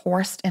sons,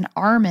 Horst and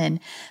Armin.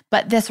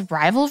 But this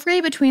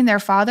rivalry between their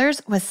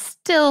fathers was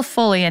still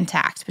fully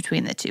intact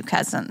between the two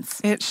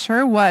cousins. It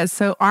sure was.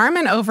 So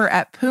Armin over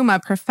at Puma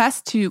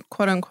professed to,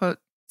 quote unquote,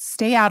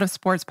 stay out of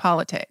sports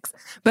politics.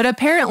 But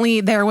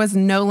apparently there was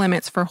no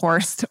limits for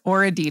Horst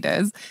or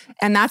Adidas.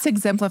 And that's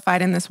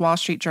exemplified in this Wall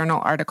Street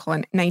Journal article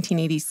in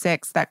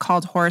 1986 that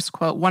called Horst,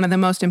 quote, one of the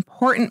most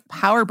important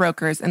power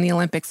brokers in the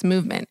Olympics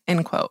movement,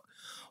 end quote.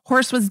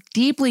 Horst was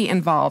deeply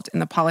involved in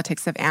the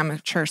politics of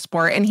amateur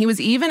sport, and he was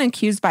even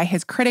accused by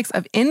his critics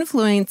of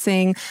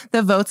influencing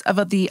the votes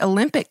of the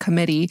Olympic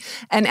Committee.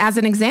 And as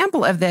an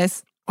example of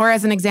this, or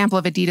as an example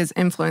of Adidas'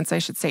 influence, I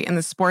should say, in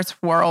the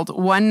sports world,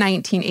 one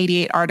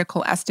 1988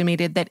 article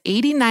estimated that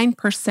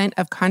 89%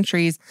 of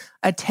countries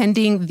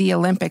attending the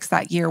Olympics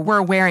that year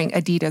were wearing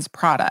Adidas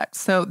products.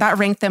 So that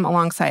ranked them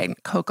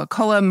alongside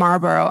Coca-Cola,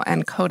 Marlboro,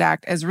 and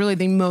Kodak as really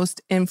the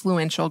most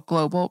influential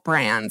global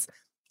brands.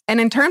 And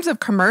in terms of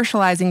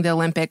commercializing the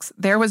Olympics,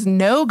 there was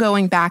no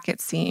going back, it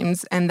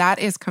seems, and that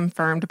is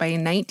confirmed by a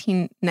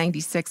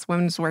 1996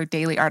 Women's Wear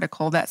Daily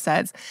article that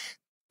says,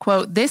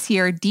 quote, this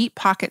year, deep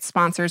pocket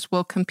sponsors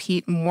will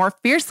compete more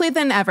fiercely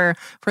than ever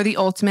for the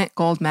ultimate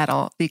gold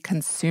medal, the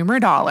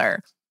consumer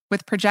dollar,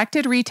 with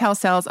projected retail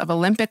sales of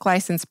Olympic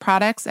licensed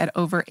products at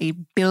over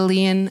 $1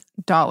 billion.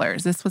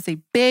 This was a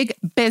big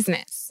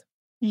business.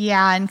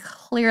 Yeah, and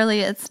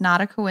clearly it's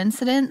not a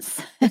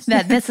coincidence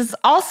that this is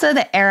also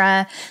the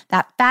era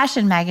that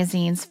fashion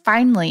magazines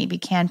finally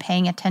began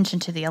paying attention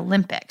to the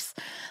Olympics.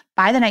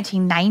 By the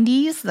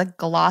 1990s, the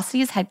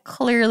glossies had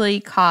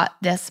clearly caught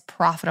this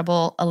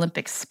profitable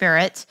Olympic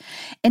spirit.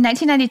 In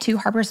 1992,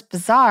 Harper's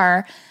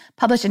Bazaar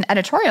published an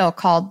editorial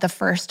called The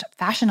First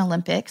Fashion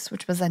Olympics,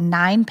 which was a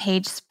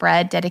 9-page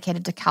spread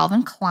dedicated to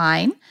Calvin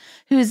Klein,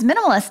 whose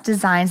minimalist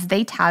designs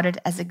they touted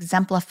as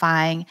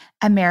exemplifying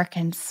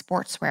American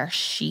sportswear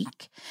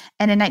chic.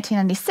 And in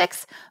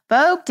 1996,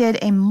 Vogue did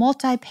a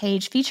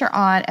multi-page feature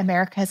on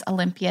America's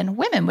Olympian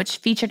women, which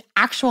featured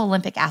actual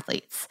Olympic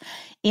athletes.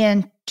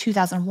 In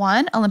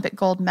 2001, Olympic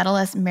gold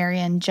medalist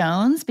Marion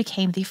Jones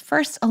became the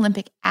first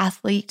Olympic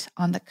athlete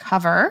on the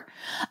cover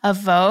of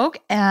Vogue,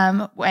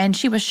 and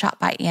she was shot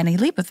by Annie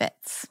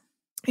Leibovitz.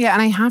 Yeah,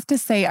 and I have to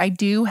say, I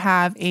do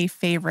have a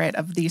favorite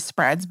of these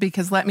spreads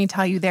because let me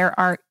tell you, there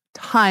are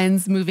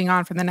tons moving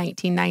on from the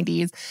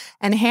 1990s.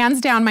 And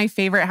hands down, my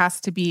favorite has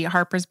to be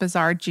Harper's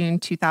Bazaar, June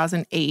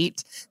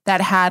 2008,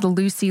 that had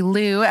Lucy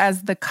Liu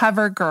as the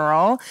cover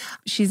girl.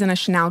 She's in a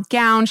Chanel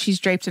gown. She's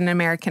draped in an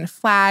American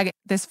flag.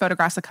 This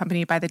photograph's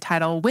accompanied by the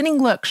title,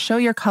 "Winning Look, Show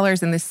Your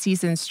Colors in the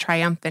Season's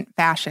Triumphant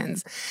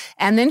Fashions."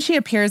 And then she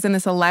appears in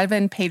this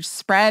 11-page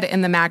spread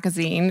in the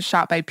magazine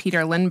shot by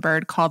Peter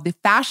Lindbergh called The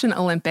Fashion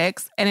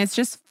Olympics. And it's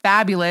just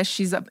fabulous.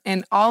 She's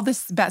in all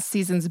this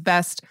season's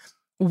best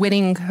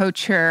winning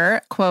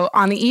couture. Quote,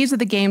 "On the eves of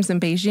the games in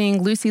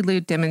Beijing, Lucy Liu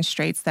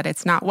demonstrates that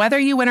it's not whether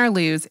you win or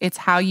lose, it's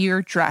how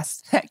you're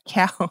dressed that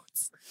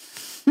counts."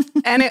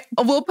 And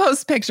we'll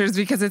post pictures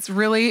because it's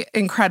really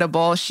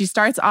incredible. She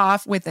starts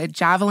off with a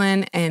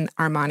javelin and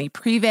Armani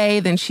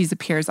Privé. Then she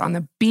appears on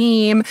the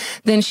beam.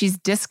 Then she's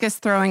discus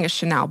throwing a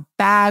Chanel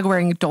bag,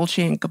 wearing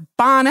Dolce &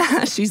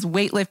 Gabbana. She's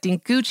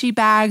weightlifting Gucci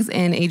bags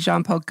in a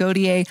Jean-Paul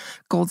Gaultier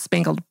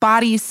gold-spangled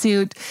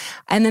bodysuit.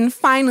 And then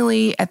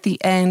finally, at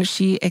the end,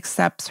 she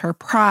accepts her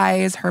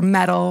prize, her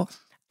medal,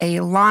 a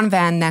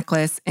Lanvin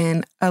necklace,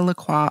 and a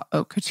Lacroix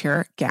haute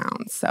couture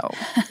gown. So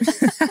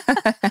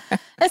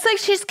it's like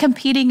she's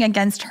competing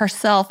against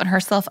herself and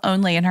herself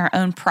only in her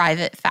own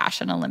private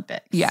fashion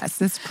Olympics.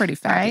 Yes, it's pretty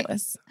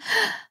fabulous.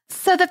 Right?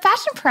 So the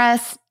fashion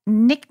press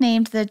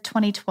nicknamed the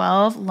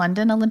 2012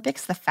 London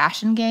Olympics the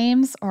Fashion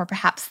Games, or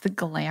perhaps the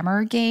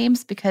Glamour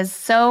Games, because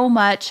so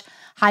much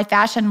high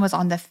fashion was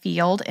on the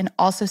field and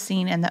also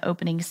seen in the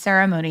opening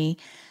ceremony.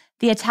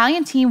 The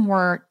Italian team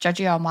wore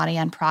Giorgio Armani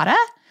and Prada.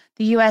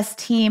 The U.S.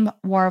 team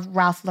wore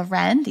Ralph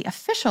Lauren, the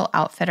official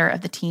outfitter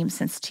of the team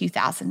since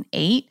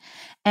 2008,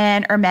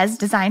 and Hermès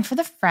designed for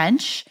the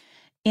French.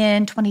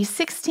 In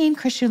 2016,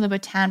 Christian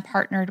Louboutin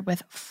partnered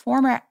with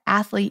former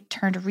athlete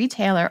turned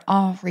retailer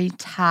Henri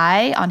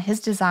Tai on his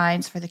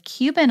designs for the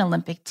Cuban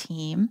Olympic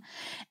team.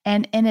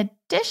 And in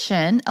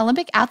addition,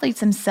 Olympic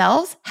athletes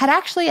themselves had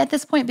actually at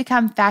this point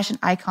become fashion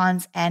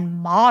icons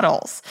and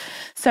models.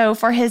 So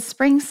for his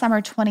spring-summer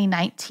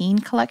 2019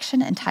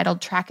 collection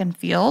entitled Track and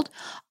Field,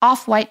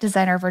 Off-White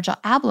designer Virgil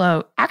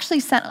Abloh actually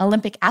sent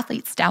Olympic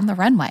athletes down the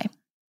runway.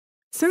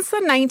 Since the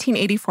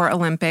 1984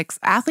 Olympics,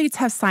 athletes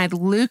have signed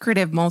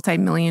lucrative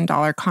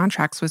multi-million-dollar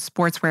contracts with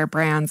sportswear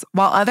brands,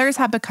 while others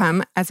have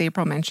become, as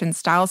April mentioned,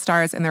 style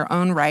stars in their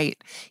own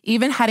right,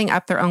 even heading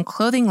up their own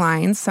clothing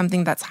lines,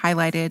 something that's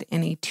highlighted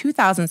in a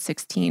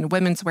 2016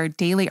 Women's Wear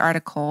Daily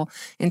article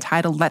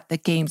entitled Let the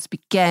Games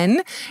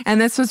Begin. And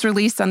this was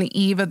released on the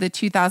eve of the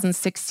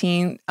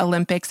 2016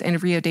 Olympics in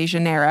Rio de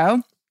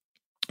Janeiro.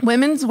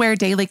 Women's Wear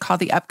Daily called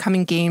the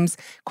upcoming games,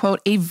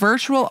 quote, "a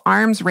virtual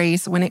arms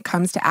race when it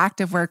comes to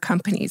activewear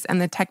companies and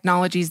the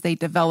technologies they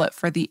develop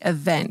for the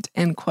event,"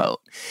 end quote.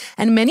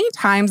 And many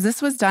times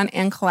this was done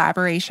in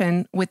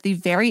collaboration with the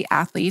very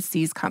athletes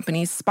these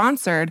companies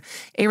sponsored,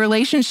 a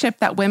relationship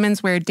that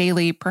Women's Wear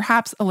Daily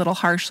perhaps a little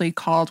harshly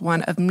called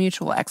one of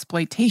mutual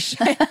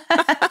exploitation.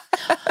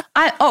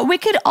 We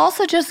could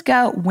also just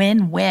go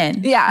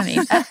win-win. Yeah. I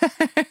mean,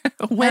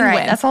 win-win.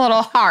 Right, that's a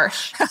little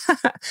harsh.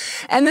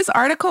 And this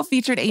article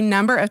featured a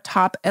number of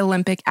top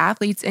Olympic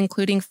athletes,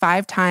 including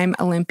 5-time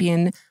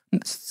Olympian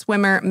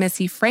swimmer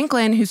Missy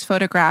Franklin, who's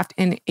photographed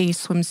in a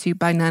swimsuit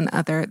by none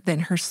other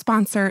than her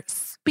sponsor,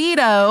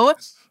 Speedo,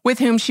 with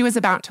whom she was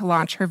about to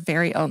launch her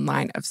very own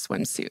line of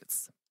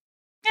swimsuits.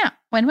 Yeah,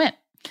 win-win.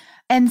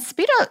 And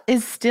Speedo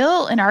is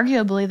still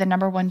inarguably the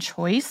number one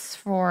choice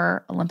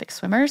for Olympic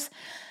swimmers.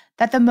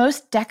 That the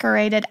most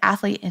decorated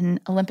athlete in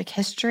Olympic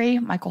history,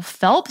 Michael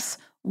Phelps,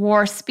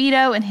 wore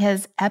Speedo in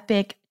his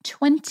epic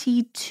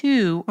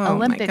 22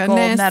 Olympic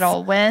gold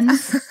medal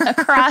wins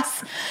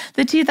across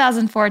the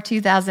 2004,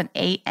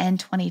 2008, and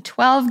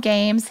 2012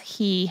 games.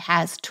 He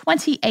has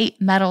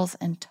 28 medals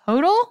in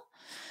total.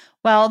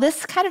 Well,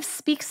 this kind of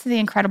speaks to the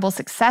incredible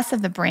success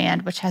of the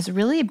brand, which has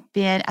really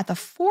been at the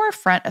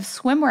forefront of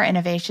swimwear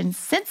innovation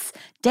since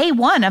day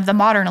one of the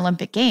modern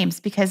Olympic Games,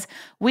 because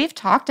we've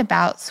talked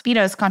about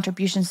Speedo's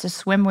contributions to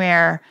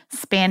swimwear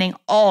spanning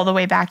all the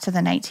way back to the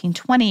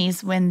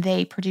 1920s when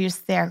they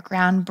produced their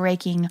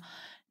groundbreaking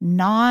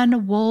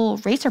non-wool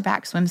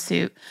racerback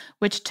swimsuit,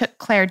 which took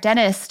Claire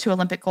Dennis to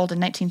Olympic gold in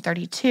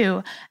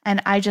 1932.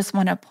 And I just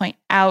want to point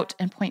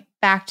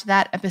back to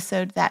that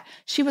episode that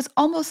she was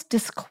almost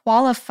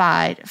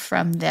disqualified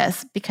from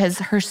this because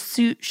her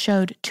suit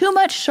showed too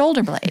much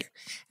shoulder blade.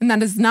 And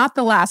that is not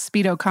the last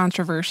Speedo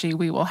controversy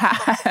we will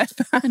have.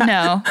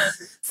 No.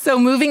 So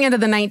moving into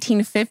the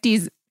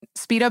 1950s,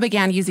 Speedo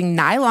began using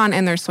nylon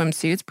in their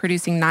swimsuits,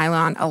 producing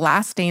nylon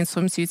elastane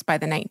swimsuits by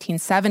the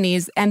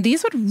 1970s. And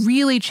these would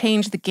really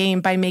change the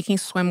game by making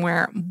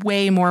swimwear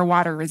way more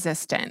water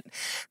resistant.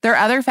 Their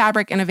other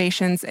fabric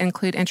innovations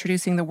include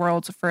introducing the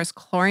world's first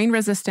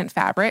chlorine-resistant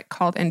fabric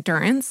called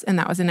Endurance, and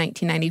that was in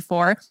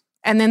 1994.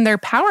 And then their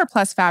Power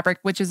Plus fabric,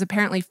 which is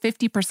apparently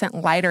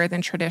 50% lighter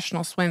than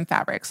traditional swim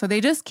fabric. So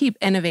they just keep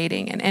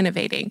innovating and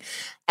innovating.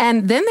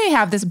 And then they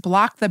have this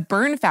Block the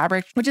Burn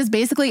fabric, which is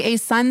basically a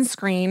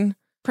sunscreen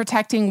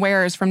protecting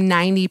wearers from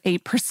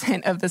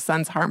 98% of the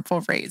sun's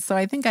harmful rays. So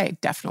I think I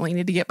definitely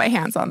need to get my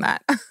hands on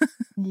that.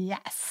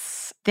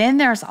 Yes. Then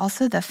there's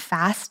also the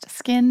Fast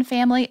Skin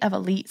family of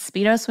elite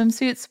Speedo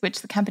swimsuits,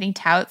 which the company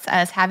touts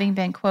as having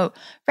been, quote,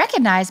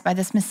 recognized by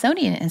the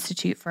Smithsonian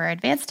Institute for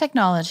Advanced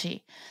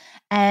Technology.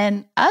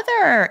 And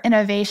other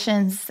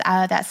innovations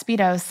that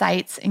Speedo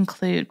cites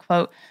include,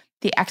 quote,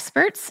 the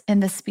experts in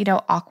the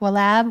Speedo Aqua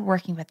Lab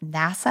working with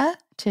NASA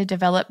to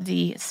develop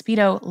the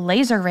Speedo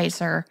Laser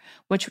Racer,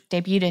 which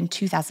debuted in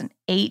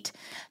 2008.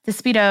 The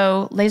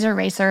Speedo Laser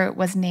Racer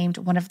was named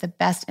one of the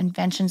best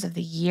inventions of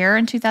the year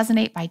in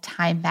 2008 by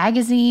Time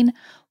Magazine,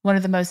 one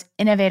of the most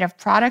innovative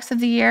products of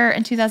the year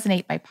in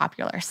 2008 by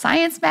Popular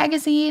Science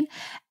Magazine.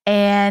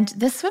 And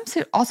this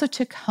swimsuit also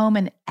took home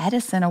an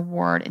Edison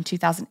Award in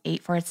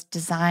 2008 for its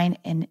design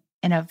and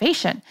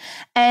innovation.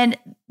 And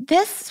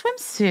this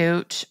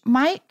swimsuit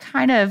might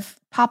kind of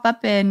pop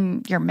up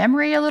in your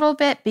memory a little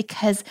bit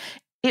because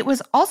it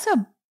was also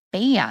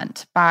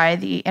banned by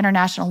the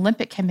International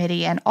Olympic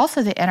Committee and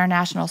also the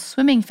International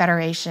Swimming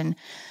Federation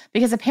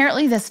because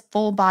apparently this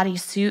full body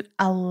suit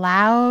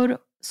allowed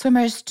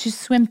swimmers to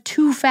swim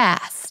too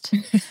fast,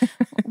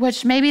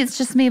 which maybe it's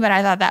just me, but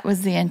I thought that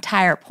was the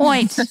entire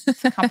point of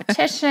the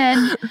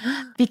competition.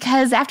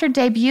 Because after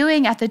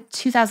debuting at the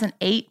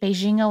 2008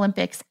 Beijing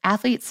Olympics,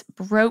 athletes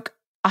broke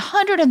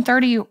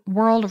 130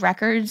 world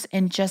records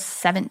in just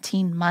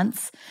 17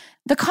 months.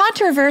 The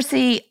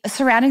controversy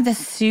surrounding the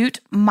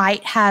suit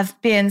might have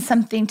been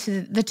something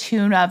to the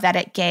tune of that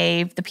it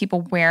gave the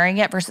people wearing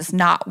it versus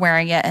not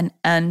wearing it an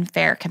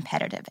unfair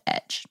competitive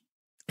edge.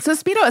 So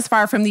Speedo is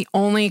far from the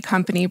only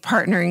company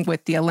partnering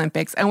with the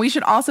Olympics, and we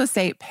should also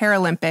say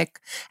Paralympic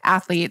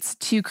athletes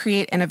to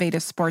create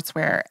innovative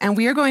sportswear. And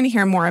we are going to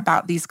hear more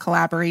about these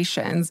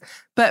collaborations.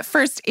 But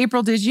first,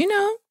 April, did you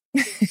know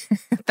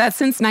that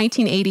since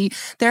 1980,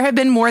 there have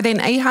been more than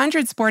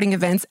 800 sporting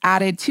events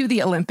added to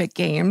the Olympic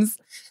Games?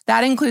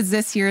 That includes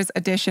this year's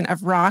edition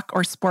of rock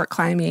or sport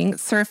climbing,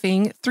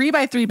 surfing,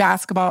 3x3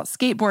 basketball,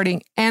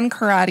 skateboarding, and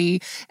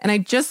karate. And I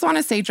just want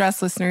to say, Dress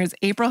listeners,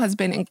 April has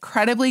been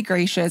incredibly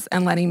gracious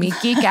and letting me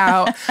geek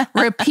out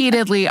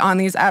repeatedly on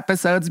these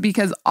episodes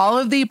because all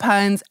of the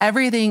puns,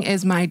 everything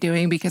is my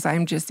doing because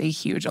I'm just a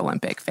huge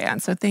Olympic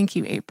fan. So thank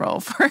you,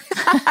 April,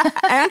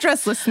 and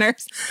Dress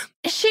listeners.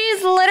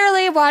 She's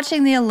literally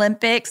watching the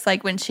Olympics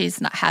like when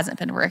hasn't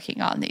been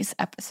working on these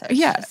episodes.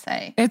 Yeah,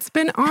 it's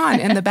been on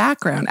in the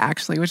background,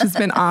 actually, which has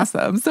been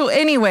awesome. So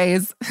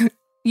anyways,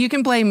 you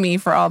can blame me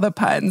for all the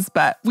puns,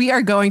 but we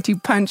are going to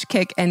punch,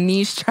 kick, and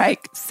knee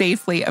strike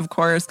safely, of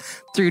course,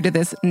 through to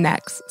this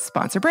next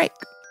sponsor break.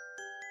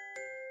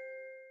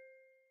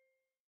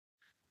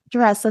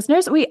 Dress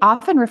listeners, we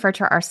often refer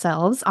to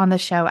ourselves on the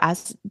show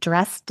as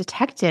dress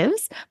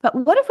detectives, but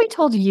what if we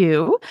told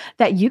you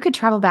that you could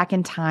travel back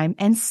in time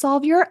and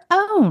solve your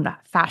own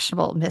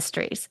fashionable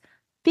mysteries?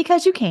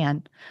 Because you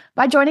can,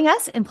 by joining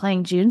us in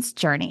playing June's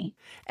Journey.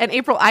 And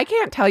April, I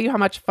can't tell you how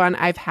much fun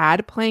I've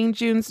had playing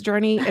June's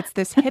Journey. It's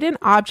this hidden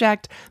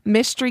object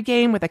mystery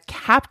game with a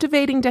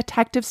captivating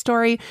detective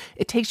story.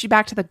 It takes you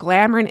back to the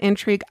glamour and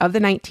intrigue of the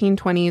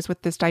 1920s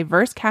with this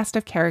diverse cast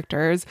of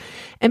characters.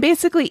 And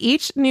basically,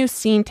 each new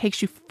scene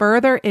takes you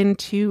further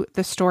into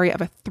the story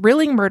of a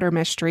thrilling murder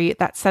mystery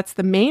that sets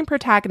the main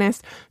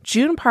protagonist,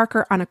 June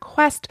Parker, on a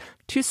quest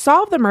to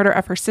solve the murder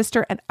of her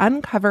sister and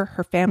uncover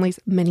her family's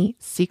many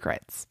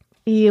secrets.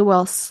 You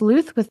will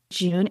sleuth with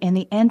June in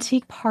the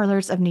antique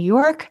parlors of New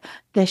York,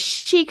 the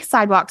chic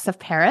sidewalks of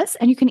Paris,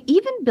 and you can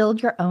even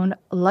build your own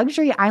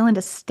luxury island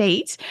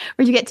estate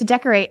where you get to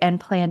decorate and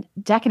plant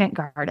decadent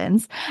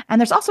gardens. And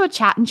there's also a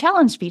chat and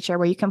challenge feature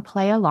where you can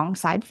play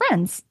alongside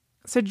friends.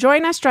 So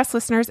join us, Dress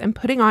listeners, in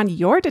putting on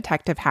your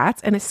detective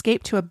hats and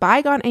escape to a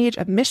bygone age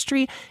of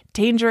mystery,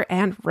 danger,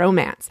 and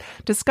romance.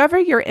 Discover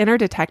your inner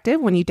detective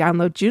when you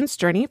download June's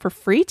Journey for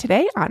free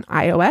today on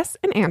iOS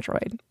and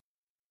Android.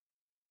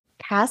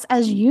 Cass,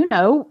 as you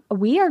know,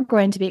 we are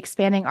going to be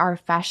expanding our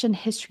fashion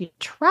history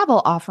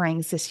travel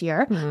offerings this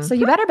year. Mm-hmm. So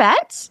you better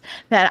bet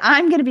that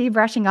I'm going to be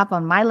brushing up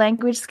on my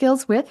language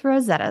skills with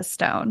Rosetta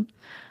Stone.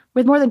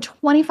 With more than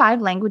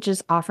 25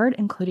 languages offered,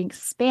 including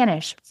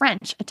Spanish,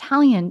 French,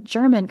 Italian,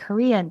 German,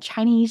 Korean,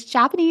 Chinese,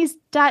 Japanese,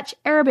 Dutch,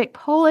 Arabic,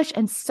 Polish,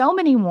 and so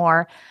many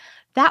more,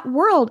 that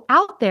world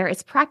out there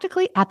is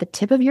practically at the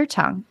tip of your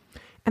tongue.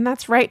 And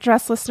that's right,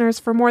 Dress listeners.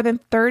 For more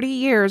than 30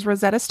 years,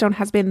 Rosetta Stone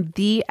has been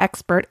the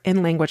expert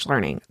in language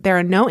learning. There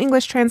are no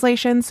English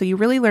translations, so you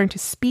really learn to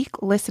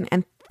speak, listen,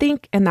 and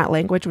think in that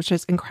language, which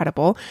is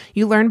incredible.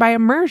 You learn by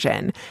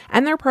immersion,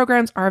 and their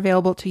programs are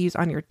available to use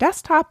on your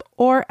desktop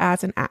or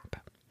as an app.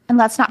 And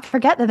let's not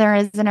forget that there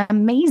is an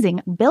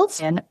amazing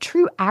built-in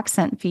true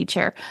accent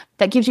feature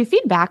that gives you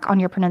feedback on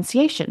your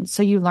pronunciation,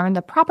 so you learn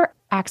the proper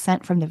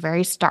accent from the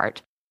very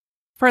start.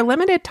 For a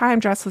limited time,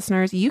 Dress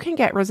listeners, you can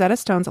get Rosetta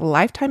Stone's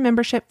lifetime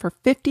membership for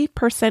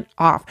 50%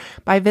 off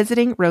by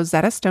visiting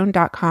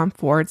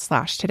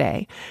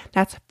rosettastone.com/today.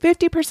 That's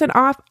 50%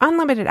 off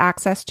unlimited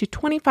access to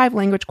 25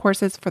 language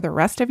courses for the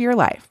rest of your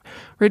life.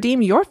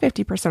 Redeem your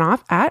 50%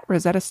 off at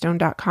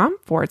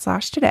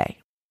rosettastone.com/today.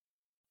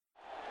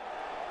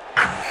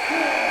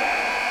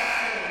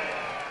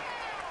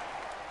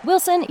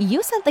 Wilson,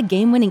 you sent the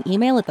game-winning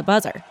email at the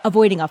buzzer,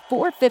 avoiding a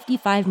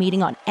 4:55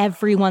 meeting on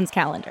everyone's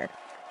calendar.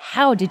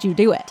 How did you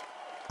do it?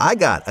 I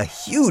got a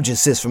huge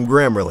assist from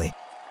Grammarly,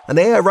 an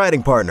AI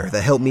writing partner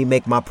that helped me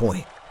make my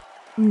point.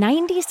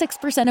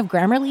 96% of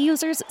Grammarly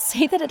users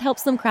say that it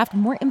helps them craft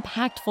more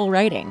impactful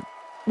writing.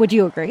 Would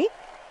you agree?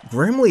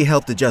 Grammarly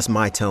helped adjust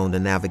my tone to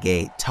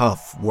navigate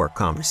tough work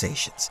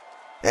conversations.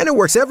 And it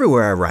works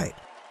everywhere I write,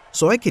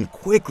 so I can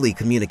quickly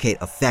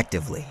communicate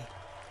effectively.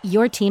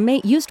 Your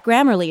teammate used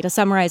Grammarly to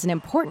summarize an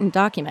important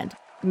document,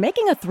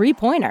 making a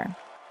 3-pointer.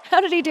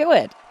 How did he do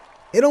it?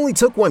 It only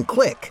took one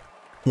click.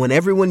 When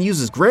everyone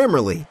uses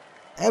Grammarly,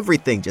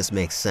 everything just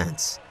makes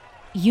sense.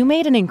 You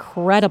made an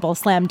incredible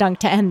slam dunk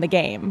to end the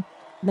game.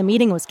 The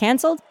meeting was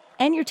canceled,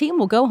 and your team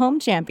will go home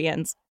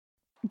champions.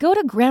 Go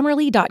to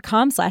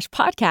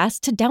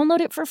Grammarly.com/podcast to download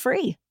it for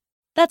free.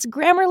 That's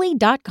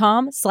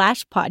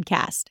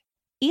Grammarly.com/podcast.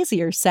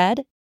 Easier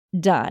said,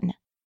 done.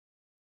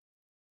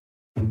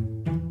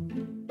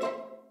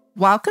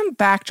 Welcome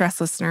back, dress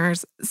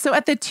listeners. So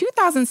at the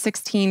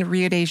 2016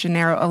 Rio de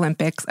Janeiro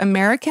Olympics,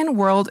 American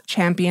world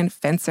champion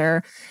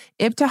fencer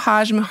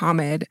Ibtihaj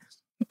Muhammad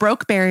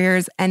broke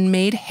barriers and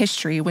made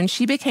history when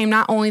she became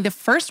not only the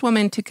first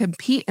woman to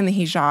compete in the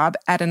hijab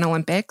at an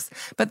Olympics,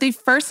 but the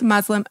first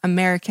Muslim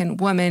American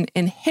woman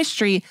in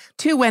history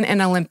to win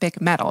an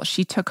Olympic medal.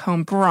 She took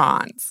home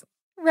bronze.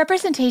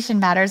 Representation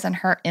matters, and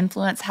her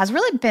influence has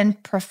really been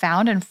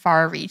profound and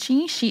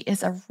far-reaching. She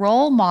is a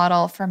role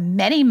model for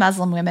many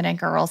Muslim women and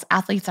girls.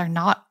 Athletes are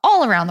not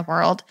all around the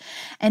world.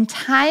 And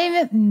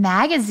Time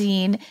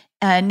magazine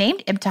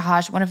named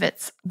Ibtihaj one of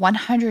its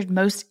 100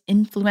 most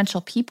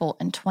influential people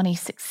in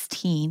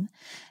 2016.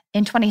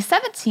 In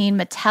 2017,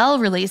 Mattel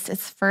released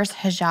its first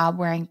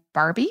hijab-wearing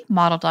Barbie,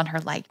 modeled on her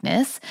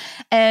likeness.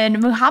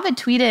 And Muhammad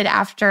tweeted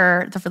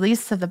after the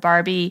release of the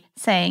Barbie,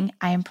 saying,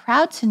 "I am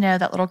proud to know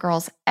that little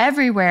girls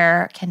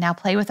everywhere can now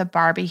play with a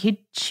Barbie who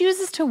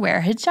chooses to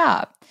wear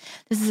hijab.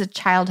 This is a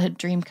childhood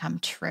dream come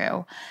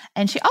true."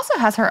 And she also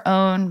has her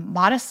own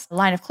modest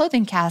line of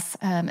clothing casts.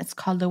 It's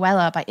called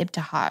Luella by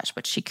Ibtihaj,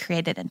 which she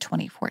created in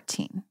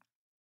 2014.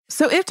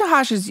 So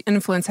Ibtihaj's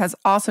influence has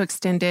also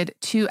extended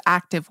to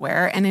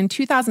activewear, and in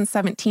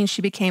 2017,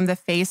 she became the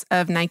face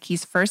of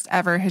Nike's first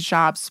ever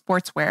hijab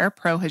sportswear,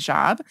 Pro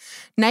Hijab.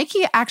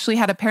 Nike actually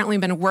had apparently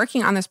been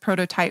working on this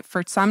prototype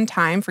for some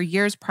time, for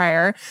years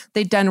prior.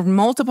 They'd done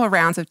multiple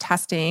rounds of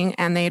testing,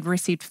 and they had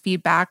received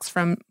feedbacks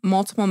from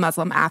multiple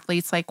Muslim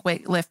athletes like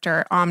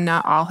weightlifter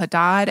Amna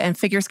Al-Haddad and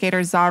figure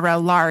skater Zahra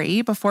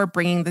Lari before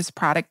bringing this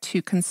product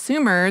to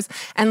consumers.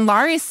 And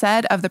Lari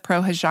said of the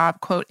Pro Hijab,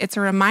 quote, "It's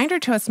a reminder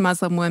to us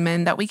Muslim women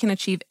that we can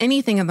achieve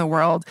anything in the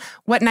world.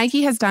 What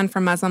Nike has done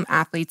for Muslim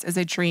athletes is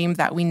a dream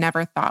that we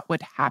never thought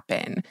would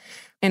happen,"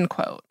 end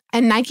quote.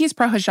 And Nike's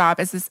Pro Hijab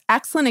is this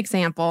excellent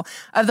example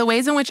of the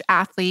ways in which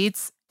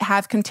athletes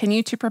have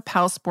continued to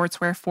propel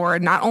sportswear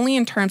forward, not only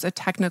in terms of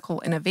technical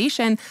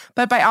innovation,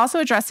 but by also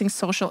addressing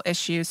social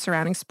issues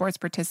surrounding sports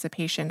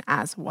participation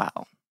as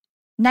well.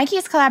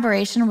 Nike's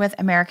collaboration with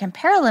American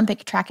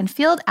Paralympic track and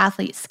field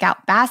athlete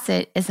Scout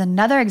Bassett is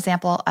another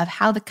example of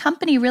how the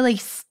company really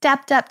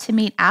stepped up to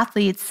meet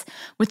athletes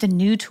with the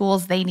new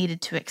tools they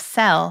needed to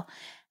excel.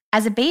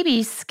 As a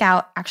baby,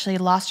 Scout actually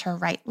lost her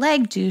right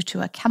leg due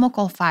to a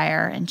chemical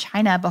fire in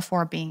China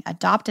before being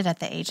adopted at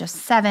the age of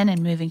 7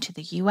 and moving to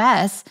the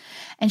U.S.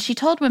 And she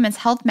told Women's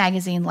Health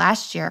magazine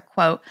last year,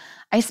 quote,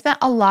 "I spent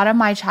a lot of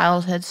my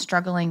childhood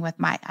struggling with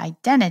my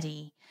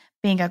identity.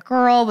 Being a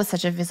girl with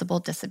such a visible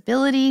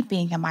disability,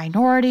 being a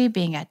minority,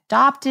 being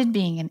adopted,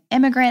 being an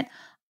immigrant,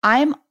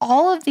 I'm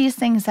all of these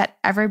things that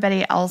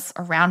everybody else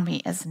around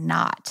me is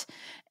not."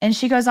 And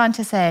she goes on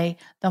to say,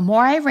 "The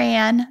more I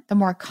ran, the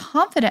more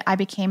confident I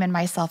became in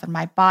myself and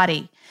my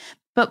body.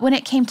 But when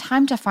it came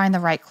time to find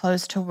the right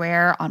clothes to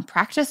wear on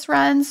practice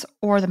runs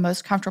or the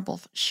most comfortable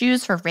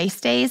shoes for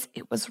race days,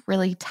 it was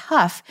really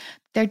tough.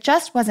 There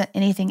just wasn't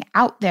anything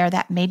out there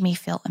that made me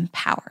feel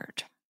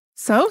empowered."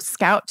 So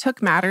Scout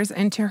took matters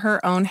into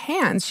her own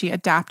hands. She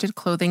adapted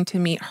clothing to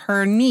meet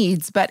her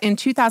needs. But in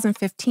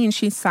 2015,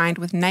 she signed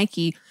with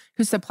Nike,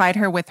 who supplied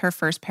her with her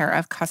first pair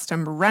of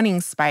custom running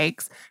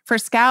spikes. For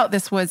Scout,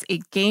 this was a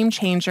game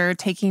changer,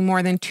 taking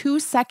more than 2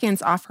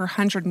 seconds off her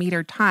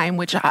 100-meter time,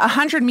 which a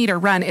 100-meter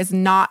run is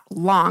not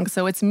long,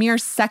 so it's mere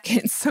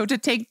seconds. So to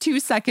take 2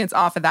 seconds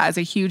off of that is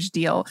a huge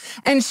deal.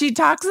 And she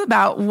talks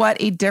about what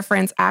a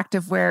difference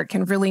activewear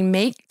can really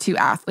make to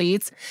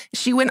athletes.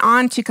 She went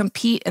on to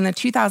compete in the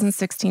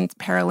 2016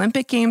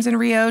 Paralympic Games in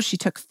Rio. She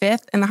took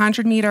 5th in the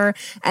 100-meter,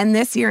 and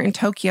this year in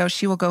Tokyo,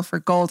 she will go for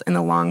gold in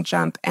the long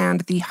jump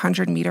and the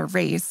 100-meter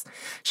race.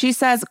 She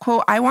says,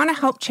 quote, "I want to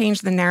help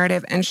change the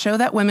narrative and show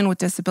that women with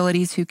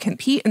disabilities who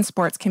compete in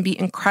sports can be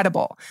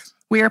incredible.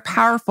 We are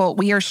powerful,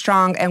 we are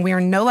strong, and we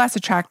are no less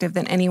attractive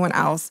than anyone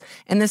else.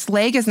 And this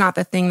leg is not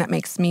the thing that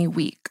makes me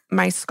weak.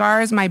 My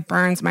scars, my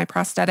burns, my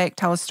prosthetic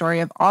tell a story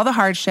of all the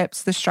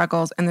hardships, the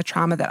struggles, and the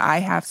trauma that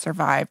I have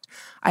survived.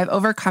 I've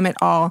overcome it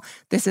all.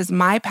 This is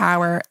my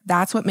power.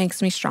 That's what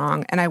makes me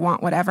strong. And I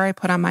want whatever I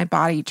put on my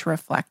body to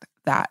reflect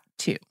that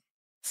too."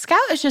 Scout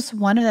is just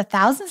one of the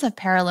thousands of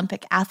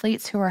Paralympic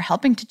athletes who are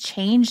helping to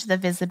change the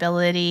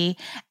visibility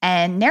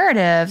and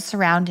narrative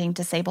surrounding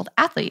disabled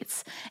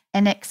athletes.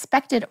 An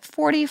expected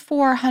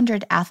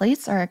 4,400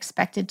 athletes are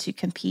expected to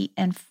compete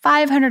in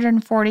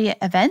 540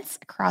 events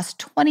across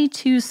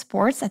 22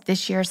 sports at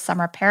this year's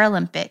Summer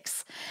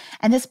Paralympics.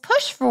 And this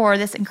push for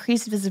this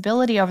increased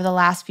visibility over the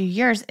last few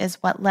years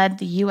is what led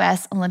the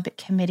U.S. Olympic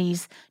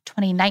Committee's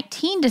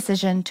 2019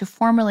 decision to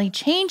formally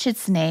change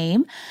its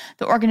name,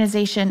 the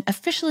organization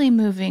officially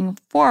moving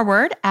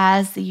forward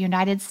as the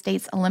United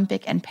States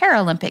Olympic and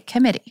Paralympic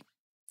Committee.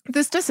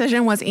 This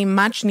decision was a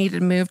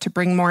much-needed move to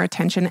bring more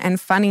attention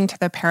and funding to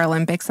the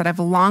Paralympics that have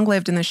long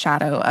lived in the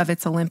shadow of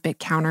its Olympic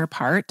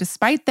counterpart,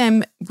 despite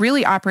them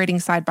really operating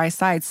side by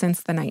side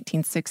since the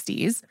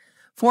 1960s.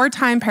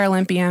 Four-time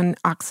Paralympian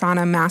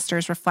Oksana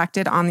Masters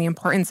reflected on the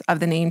importance of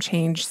the name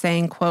change,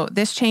 saying, quote,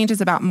 "This change is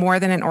about more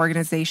than an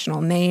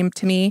organizational name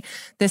to me.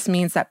 This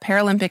means that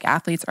Paralympic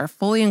athletes are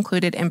fully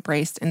included,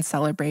 embraced, and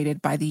celebrated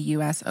by the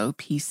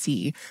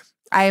USOPC.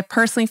 I have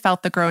personally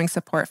felt the growing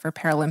support for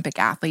Paralympic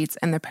athletes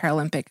and the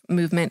Paralympic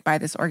movement by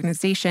this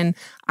organization.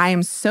 I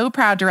am so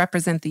proud to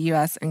represent the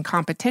U.S. in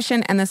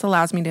competition, and this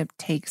allows me to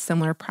take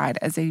similar pride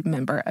as a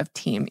member of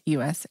Team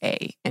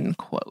USA," end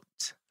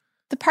quote.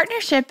 The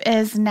partnership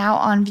is now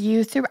on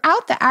view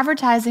throughout the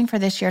advertising for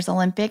this year's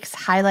Olympics,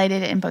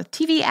 highlighted in both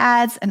TV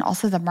ads and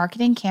also the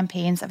marketing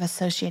campaigns of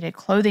associated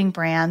clothing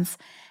brands.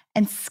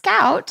 And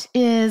Scout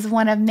is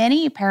one of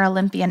many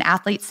Paralympian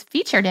athletes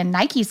featured in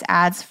Nike's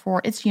ads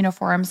for its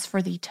uniforms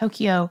for the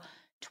Tokyo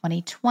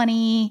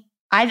 2020.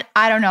 I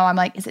don't know. I'm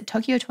like, is it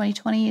Tokyo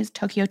 2020? Is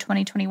Tokyo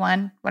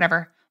 2021?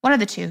 Whatever. One of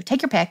the two.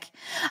 Take your pick.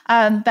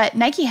 But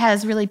Nike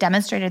has really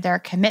demonstrated their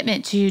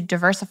commitment to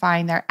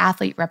diversifying their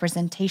athlete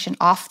representation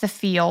off the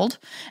field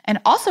and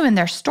also in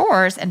their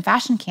stores and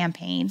fashion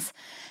campaigns.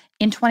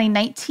 In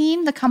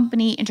 2019, the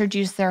company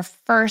introduced their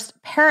first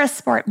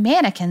parasport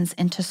mannequins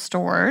into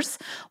stores,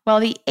 while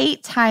the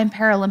 8-time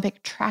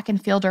Paralympic track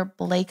and fielder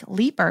Blake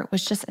Leeper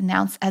was just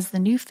announced as the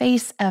new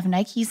face of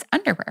Nike's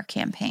underwear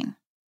campaign.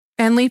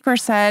 And Leeper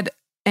said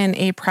in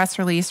a press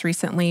release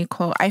recently,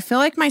 quote, "I feel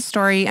like my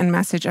story and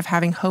message of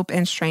having hope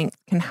and strength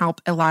can help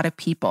a lot of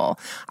people.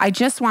 I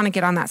just want to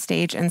get on that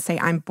stage and say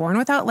I'm born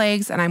without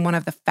legs and I'm one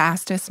of the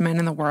fastest men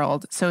in the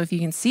world. So if you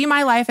can see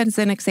my life as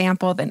an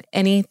example, then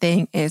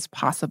anything is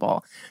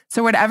possible.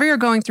 So whatever you're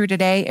going through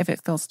today, if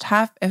it feels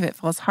tough, if it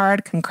feels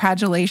hard,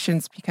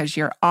 congratulations, because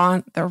you're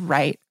on the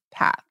right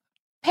path."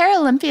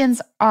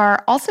 Paralympians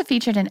are also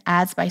featured in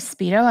ads by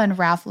Speedo and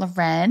Ralph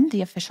Lauren,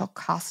 the official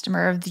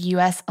costumer of the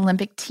U.S.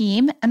 Olympic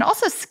team, and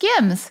also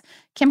Skims,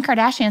 Kim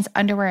Kardashian's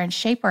underwear and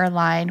shapewear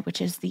line,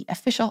 which is the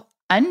official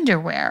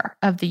underwear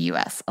of the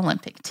U.S.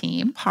 Olympic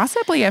team.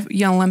 Possibly an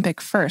Olympic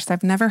first.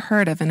 I've never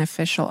heard of an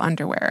official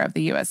underwear of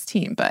the U.S.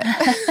 team, but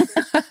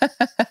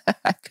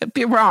I could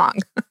be wrong.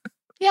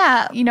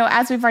 Yeah,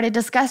 as we've already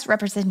discussed,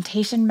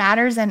 representation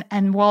matters.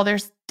 And while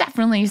there's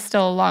definitely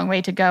still a long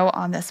way to go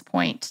on this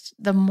point,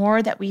 the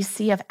more that we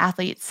see of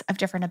athletes of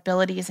different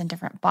abilities and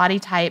different body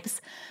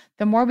types,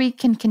 the more we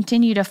can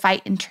continue to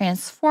fight and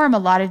transform a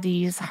lot of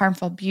these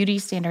harmful beauty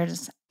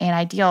standards and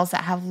ideals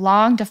that have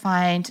long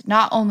defined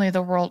not only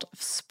the world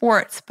of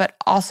sports, but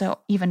also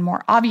even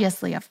more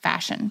obviously of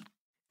fashion.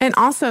 And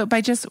also,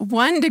 by just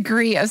 1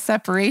 degree of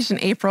separation,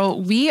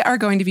 April, we are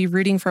going to be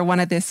rooting for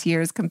one of this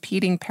year's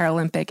competing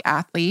Paralympic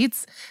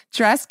athletes.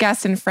 Dress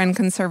guest and friend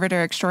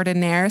conservator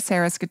extraordinaire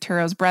Sarah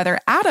Scaturo's brother,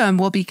 Adam,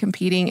 will be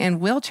competing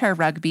in wheelchair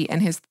rugby in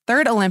his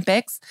 3rd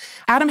Olympics.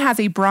 Adam has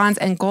a bronze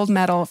and gold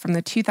medal from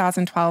the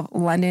 2012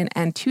 London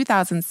and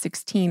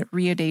 2016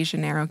 Rio de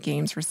Janeiro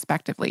Games,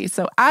 respectively.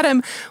 So,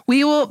 Adam,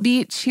 we will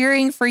be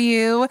cheering for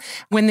you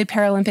when the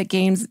Paralympic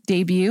Games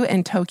debut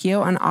in Tokyo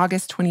on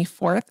August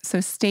 24th.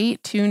 So stay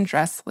tuned,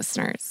 Dress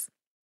listeners.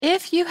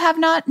 If you have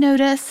not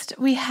noticed,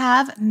 we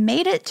have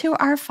made it to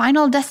our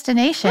final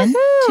destination,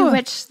 to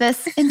which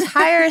this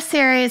entire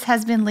series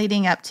has been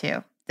leading up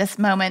to. This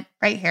moment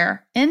right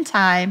here in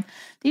time,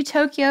 the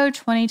Tokyo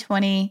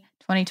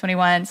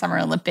 2020-2021 Summer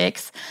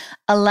Olympics.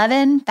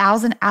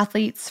 11,000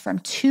 athletes from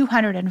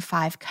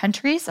 205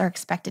 countries are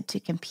expected to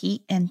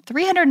compete in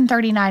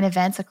 339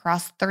 events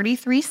across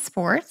 33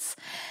 sports.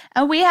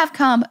 And we have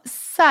come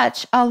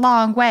such a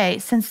long way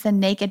since the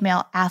naked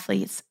male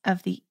athletes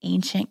of the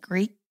ancient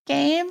Greek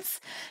Games.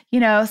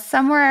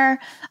 Somewhere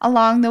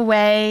along the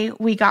way,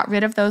 we got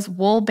rid of those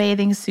wool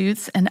bathing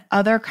suits and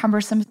other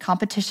cumbersome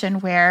competition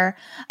wear.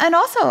 And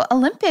also,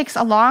 Olympics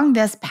along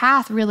this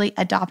path really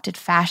adopted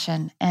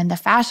fashion, and the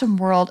fashion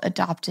world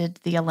adopted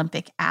the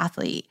Olympic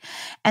athlete.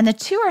 And the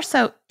two are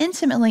so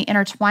intimately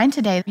intertwined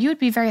today, you would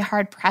be very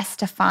hard-pressed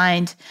to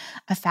find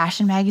a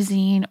fashion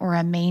magazine or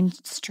a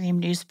mainstream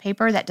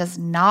newspaper that does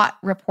not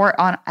report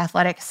on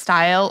athletic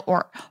style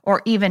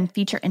or even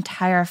feature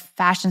entire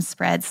fashion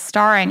spreads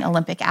starring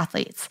Olympic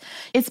athletes.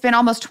 It's been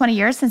almost 20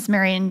 years since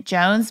Marion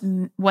Jones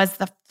was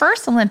the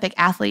first Olympic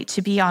athlete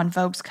to be on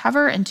Vogue's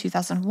cover in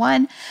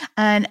 2001.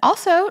 And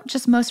also,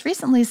 just most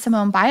recently,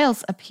 Simone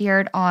Biles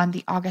appeared on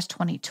the August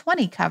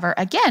 2020 cover,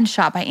 again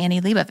shot by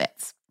Annie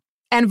Leibovitz.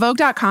 And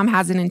Vogue.com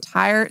has an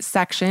entire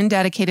section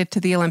dedicated to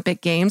the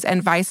Olympic Games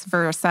and vice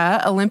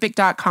versa.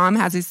 Olympic.com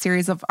has a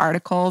series of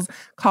articles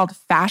called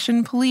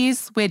Fashion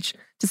Police, which,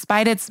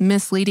 despite its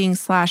misleading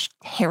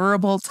 /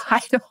 terrible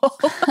title,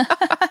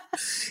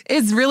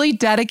 is really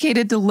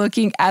dedicated to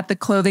looking at the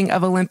clothing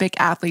of Olympic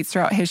athletes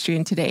throughout history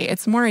and today.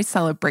 It's more a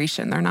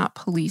celebration. They're not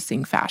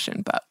policing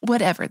fashion, but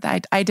whatever.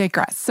 I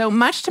digress. So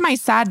much to my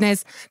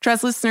sadness,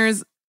 Dress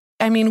listeners,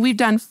 I mean, we've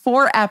done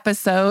 4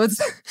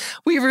 episodes.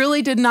 We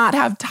really did not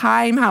have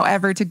time,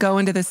 however, to go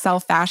into the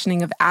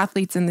self-fashioning of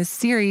athletes in this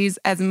series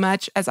as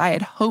much as I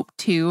had hoped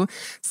to.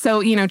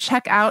 So,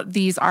 check out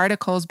these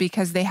articles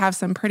because they have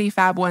some pretty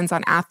fab ones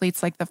on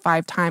athletes like the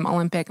 5-time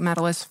Olympic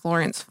medalist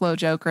Florence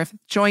 "FloJo"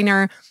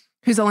 Griffith-Joyner,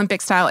 whose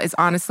Olympic style is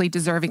honestly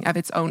deserving of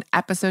its own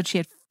episode. She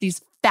had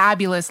these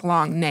fabulous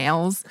long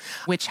nails,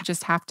 which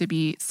just have to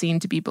be seen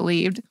to be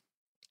believed.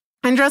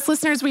 And Dress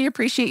listeners, we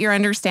appreciate your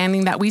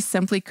understanding that we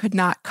simply could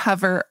not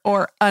cover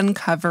or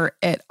uncover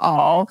it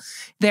all.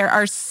 There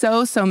are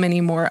so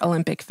many more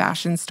Olympic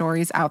fashion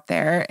stories out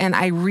there, and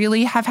I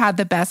really have had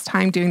the best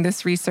time doing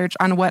this research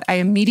on what I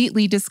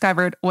immediately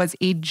discovered was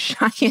a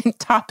giant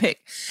topic.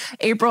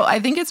 April, I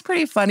think it's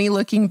pretty funny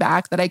looking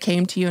back that I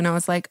came to you and I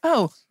was like,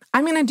 oh,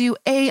 I'm going to do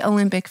a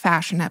Olympic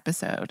fashion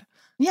episode.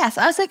 Yes.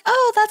 I was like,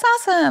 oh, that's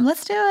awesome.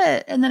 Let's do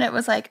it. And then it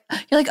was like,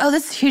 you're like, oh,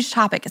 this is a huge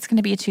topic. It's going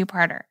to be a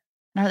 2-parter.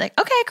 And I was like,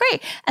 okay,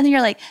 great. And then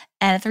you're like,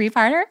 and a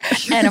 3-parter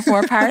and a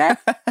 4-parter.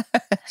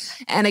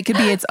 And it could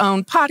be its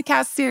own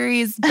podcast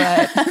series,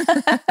 but...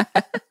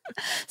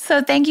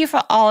 So thank you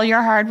for all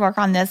your hard work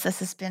on this. This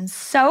has been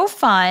so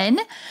fun.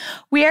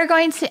 We are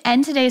going to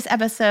end today's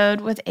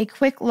episode with a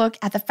quick look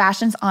at the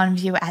fashions on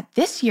view at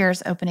this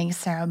year's opening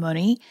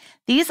ceremony.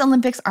 These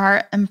Olympics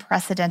are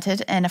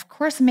unprecedented and, of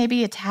course,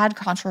 maybe a tad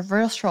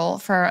controversial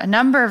for a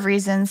number of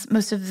reasons,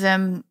 most of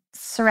them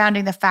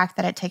surrounding the fact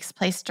that it takes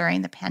place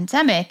during the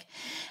pandemic.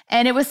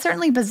 And it was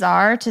certainly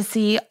bizarre to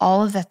see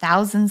all of the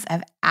thousands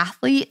of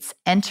athletes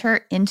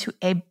enter into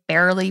a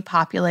barely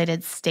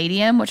populated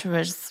stadium, which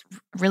was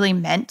really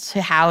meant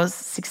to house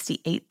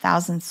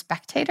 68,000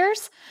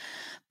 spectators.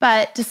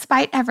 But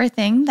despite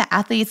everything, the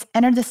athletes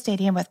entered the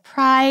stadium with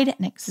pride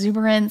and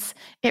exuberance.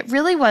 It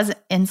really was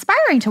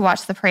inspiring to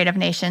watch the Parade of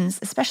Nations,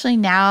 especially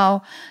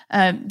now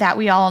that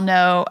we all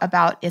know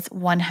about its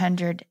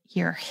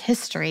 100-year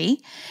history,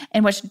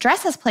 in which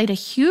dress has played a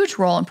huge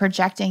role in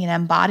projecting and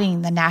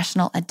embodying the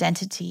national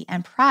identity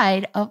and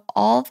pride of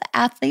all the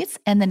athletes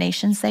and the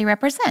nations they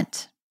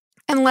represent.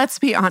 And let's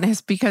be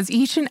honest, because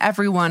each and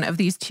every one of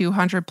these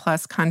 200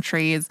 plus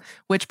countries,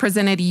 which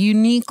presented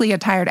uniquely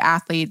attired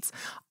athletes,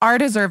 are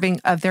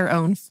deserving of their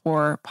own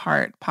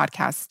 4-part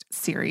podcast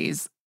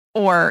series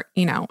or,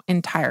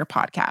 entire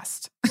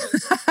podcast.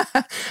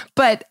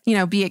 But,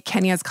 be it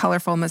Kenya's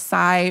colorful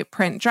Maasai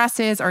print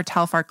dresses or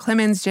Telfar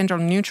Clemens'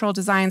 gender-neutral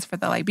designs for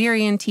the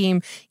Liberian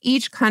team,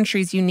 each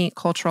country's unique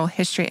cultural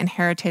history and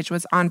heritage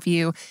was on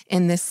view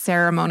in this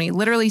ceremony,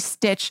 literally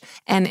stitched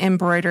and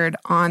embroidered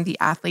on the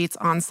athletes'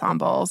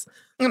 ensembles.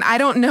 And I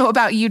don't know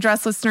about you,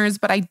 Dress listeners,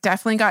 but I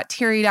definitely got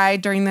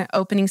teary-eyed during the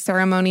opening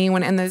ceremony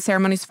when in the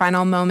ceremony's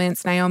final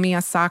moments, Naomi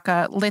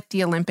Osaka lit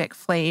the Olympic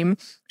flame.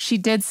 She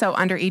did so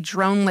under a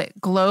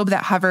drone-lit globe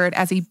that hovered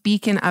as a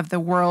beacon of the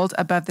world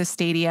above the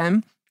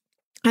stadium.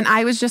 And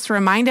I was just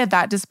reminded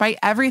that despite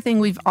everything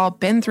we've all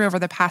been through over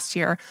the past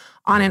year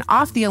on and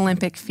off the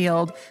Olympic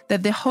field,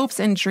 that the hopes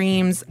and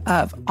dreams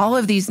of all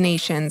of these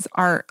nations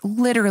are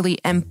literally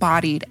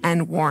embodied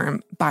and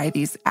worn by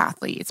these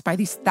athletes, by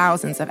these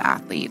thousands of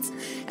athletes.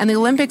 And the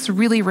Olympics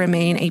really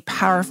remain a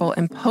powerful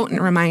and potent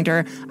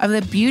reminder of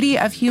the beauty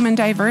of human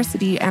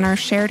diversity and our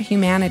shared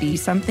humanity,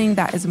 something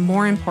that is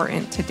more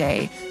important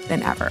today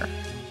than ever.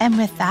 And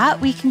with that,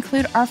 we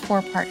conclude our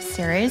 4-part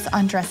series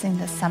on dressing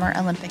the Summer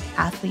Olympic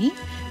athlete.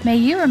 May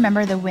you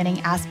remember the winning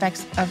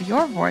aspects of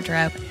your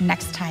wardrobe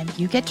next time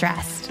you get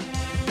dressed.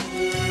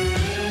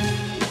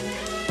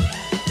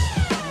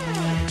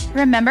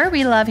 Remember,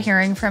 we love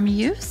hearing from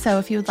you, so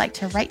if you would like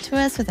to write to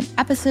us with an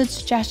episode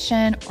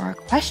suggestion or a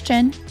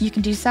question, you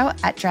can do so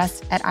at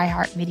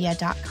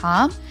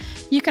dress@iheartmedia.com.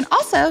 You can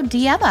also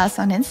DM us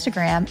on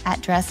Instagram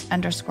at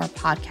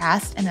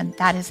dress_podcast, and then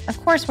that is, of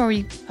course, where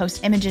we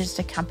post images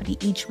to accompany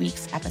each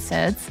week's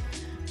episodes.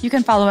 You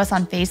can follow us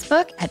on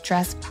Facebook at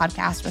Dress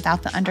Podcast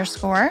without the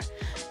underscore.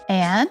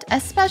 And a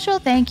special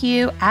thank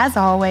you, as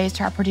always,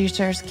 to our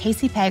producers,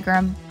 Casey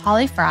Pegram,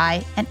 Holly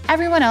Fry, and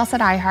everyone else at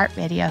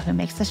iHeartRadio who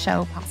makes the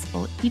show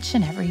possible each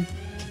and every week.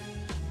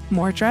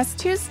 More Dress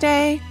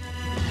Tuesday.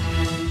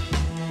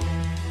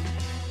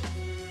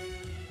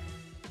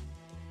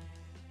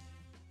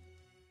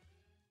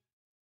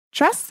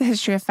 Dress, the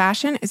History of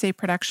Fashion is a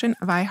production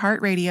of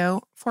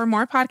iHeartRadio. For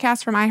more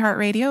podcasts from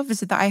iHeartRadio,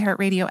 visit the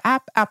iHeartRadio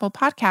app, Apple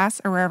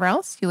Podcasts, or wherever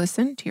else you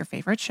listen to your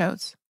favorite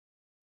shows.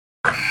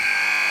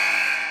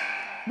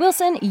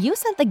 Wilson, you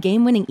sent the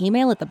game-winning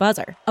email at the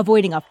buzzer,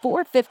 avoiding a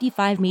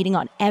 4:55 meeting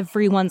on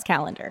everyone's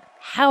calendar.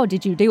 How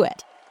did you do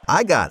it?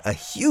 I got a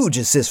huge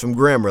assist from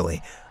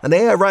Grammarly, an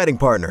AI writing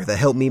partner that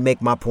helped me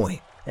make my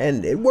point.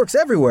 And it works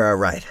everywhere I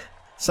write.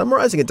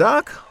 Summarizing a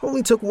doc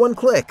only took one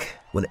click.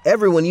 When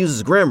everyone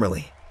uses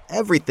Grammarly,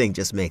 everything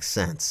just makes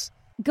sense.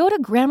 Go to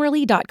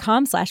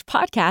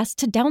Grammarly.com/podcast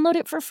to download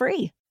it for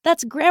free.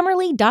 That's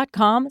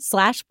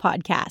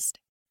Grammarly.com/podcast.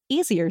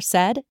 Easier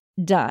said,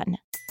 done.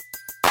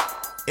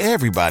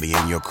 Everybody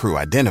in your crew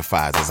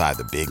identifies as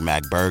either Big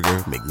Mac Burger,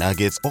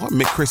 McNuggets, or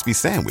McCrispy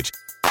Sandwich.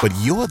 But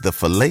you're the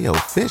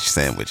Filet-O-Fish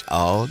Sandwich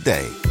all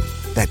day.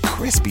 That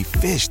crispy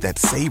fish, that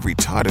savory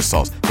tartar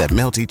sauce, that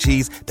melty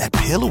cheese, that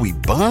pillowy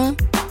bun.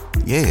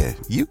 Yeah,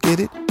 you get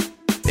it.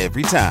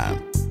 Every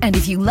time. And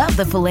if you love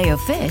the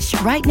Filet-O-Fish,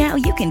 right now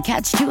you can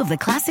catch two of the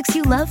classics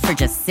you love for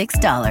just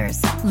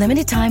 $6.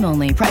 Limited time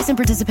only. Price and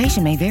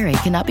participation may vary.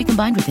 Cannot be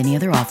combined with any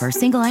other offer.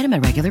 Single item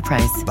at regular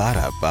price.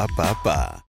 Ba-da-ba-ba-ba.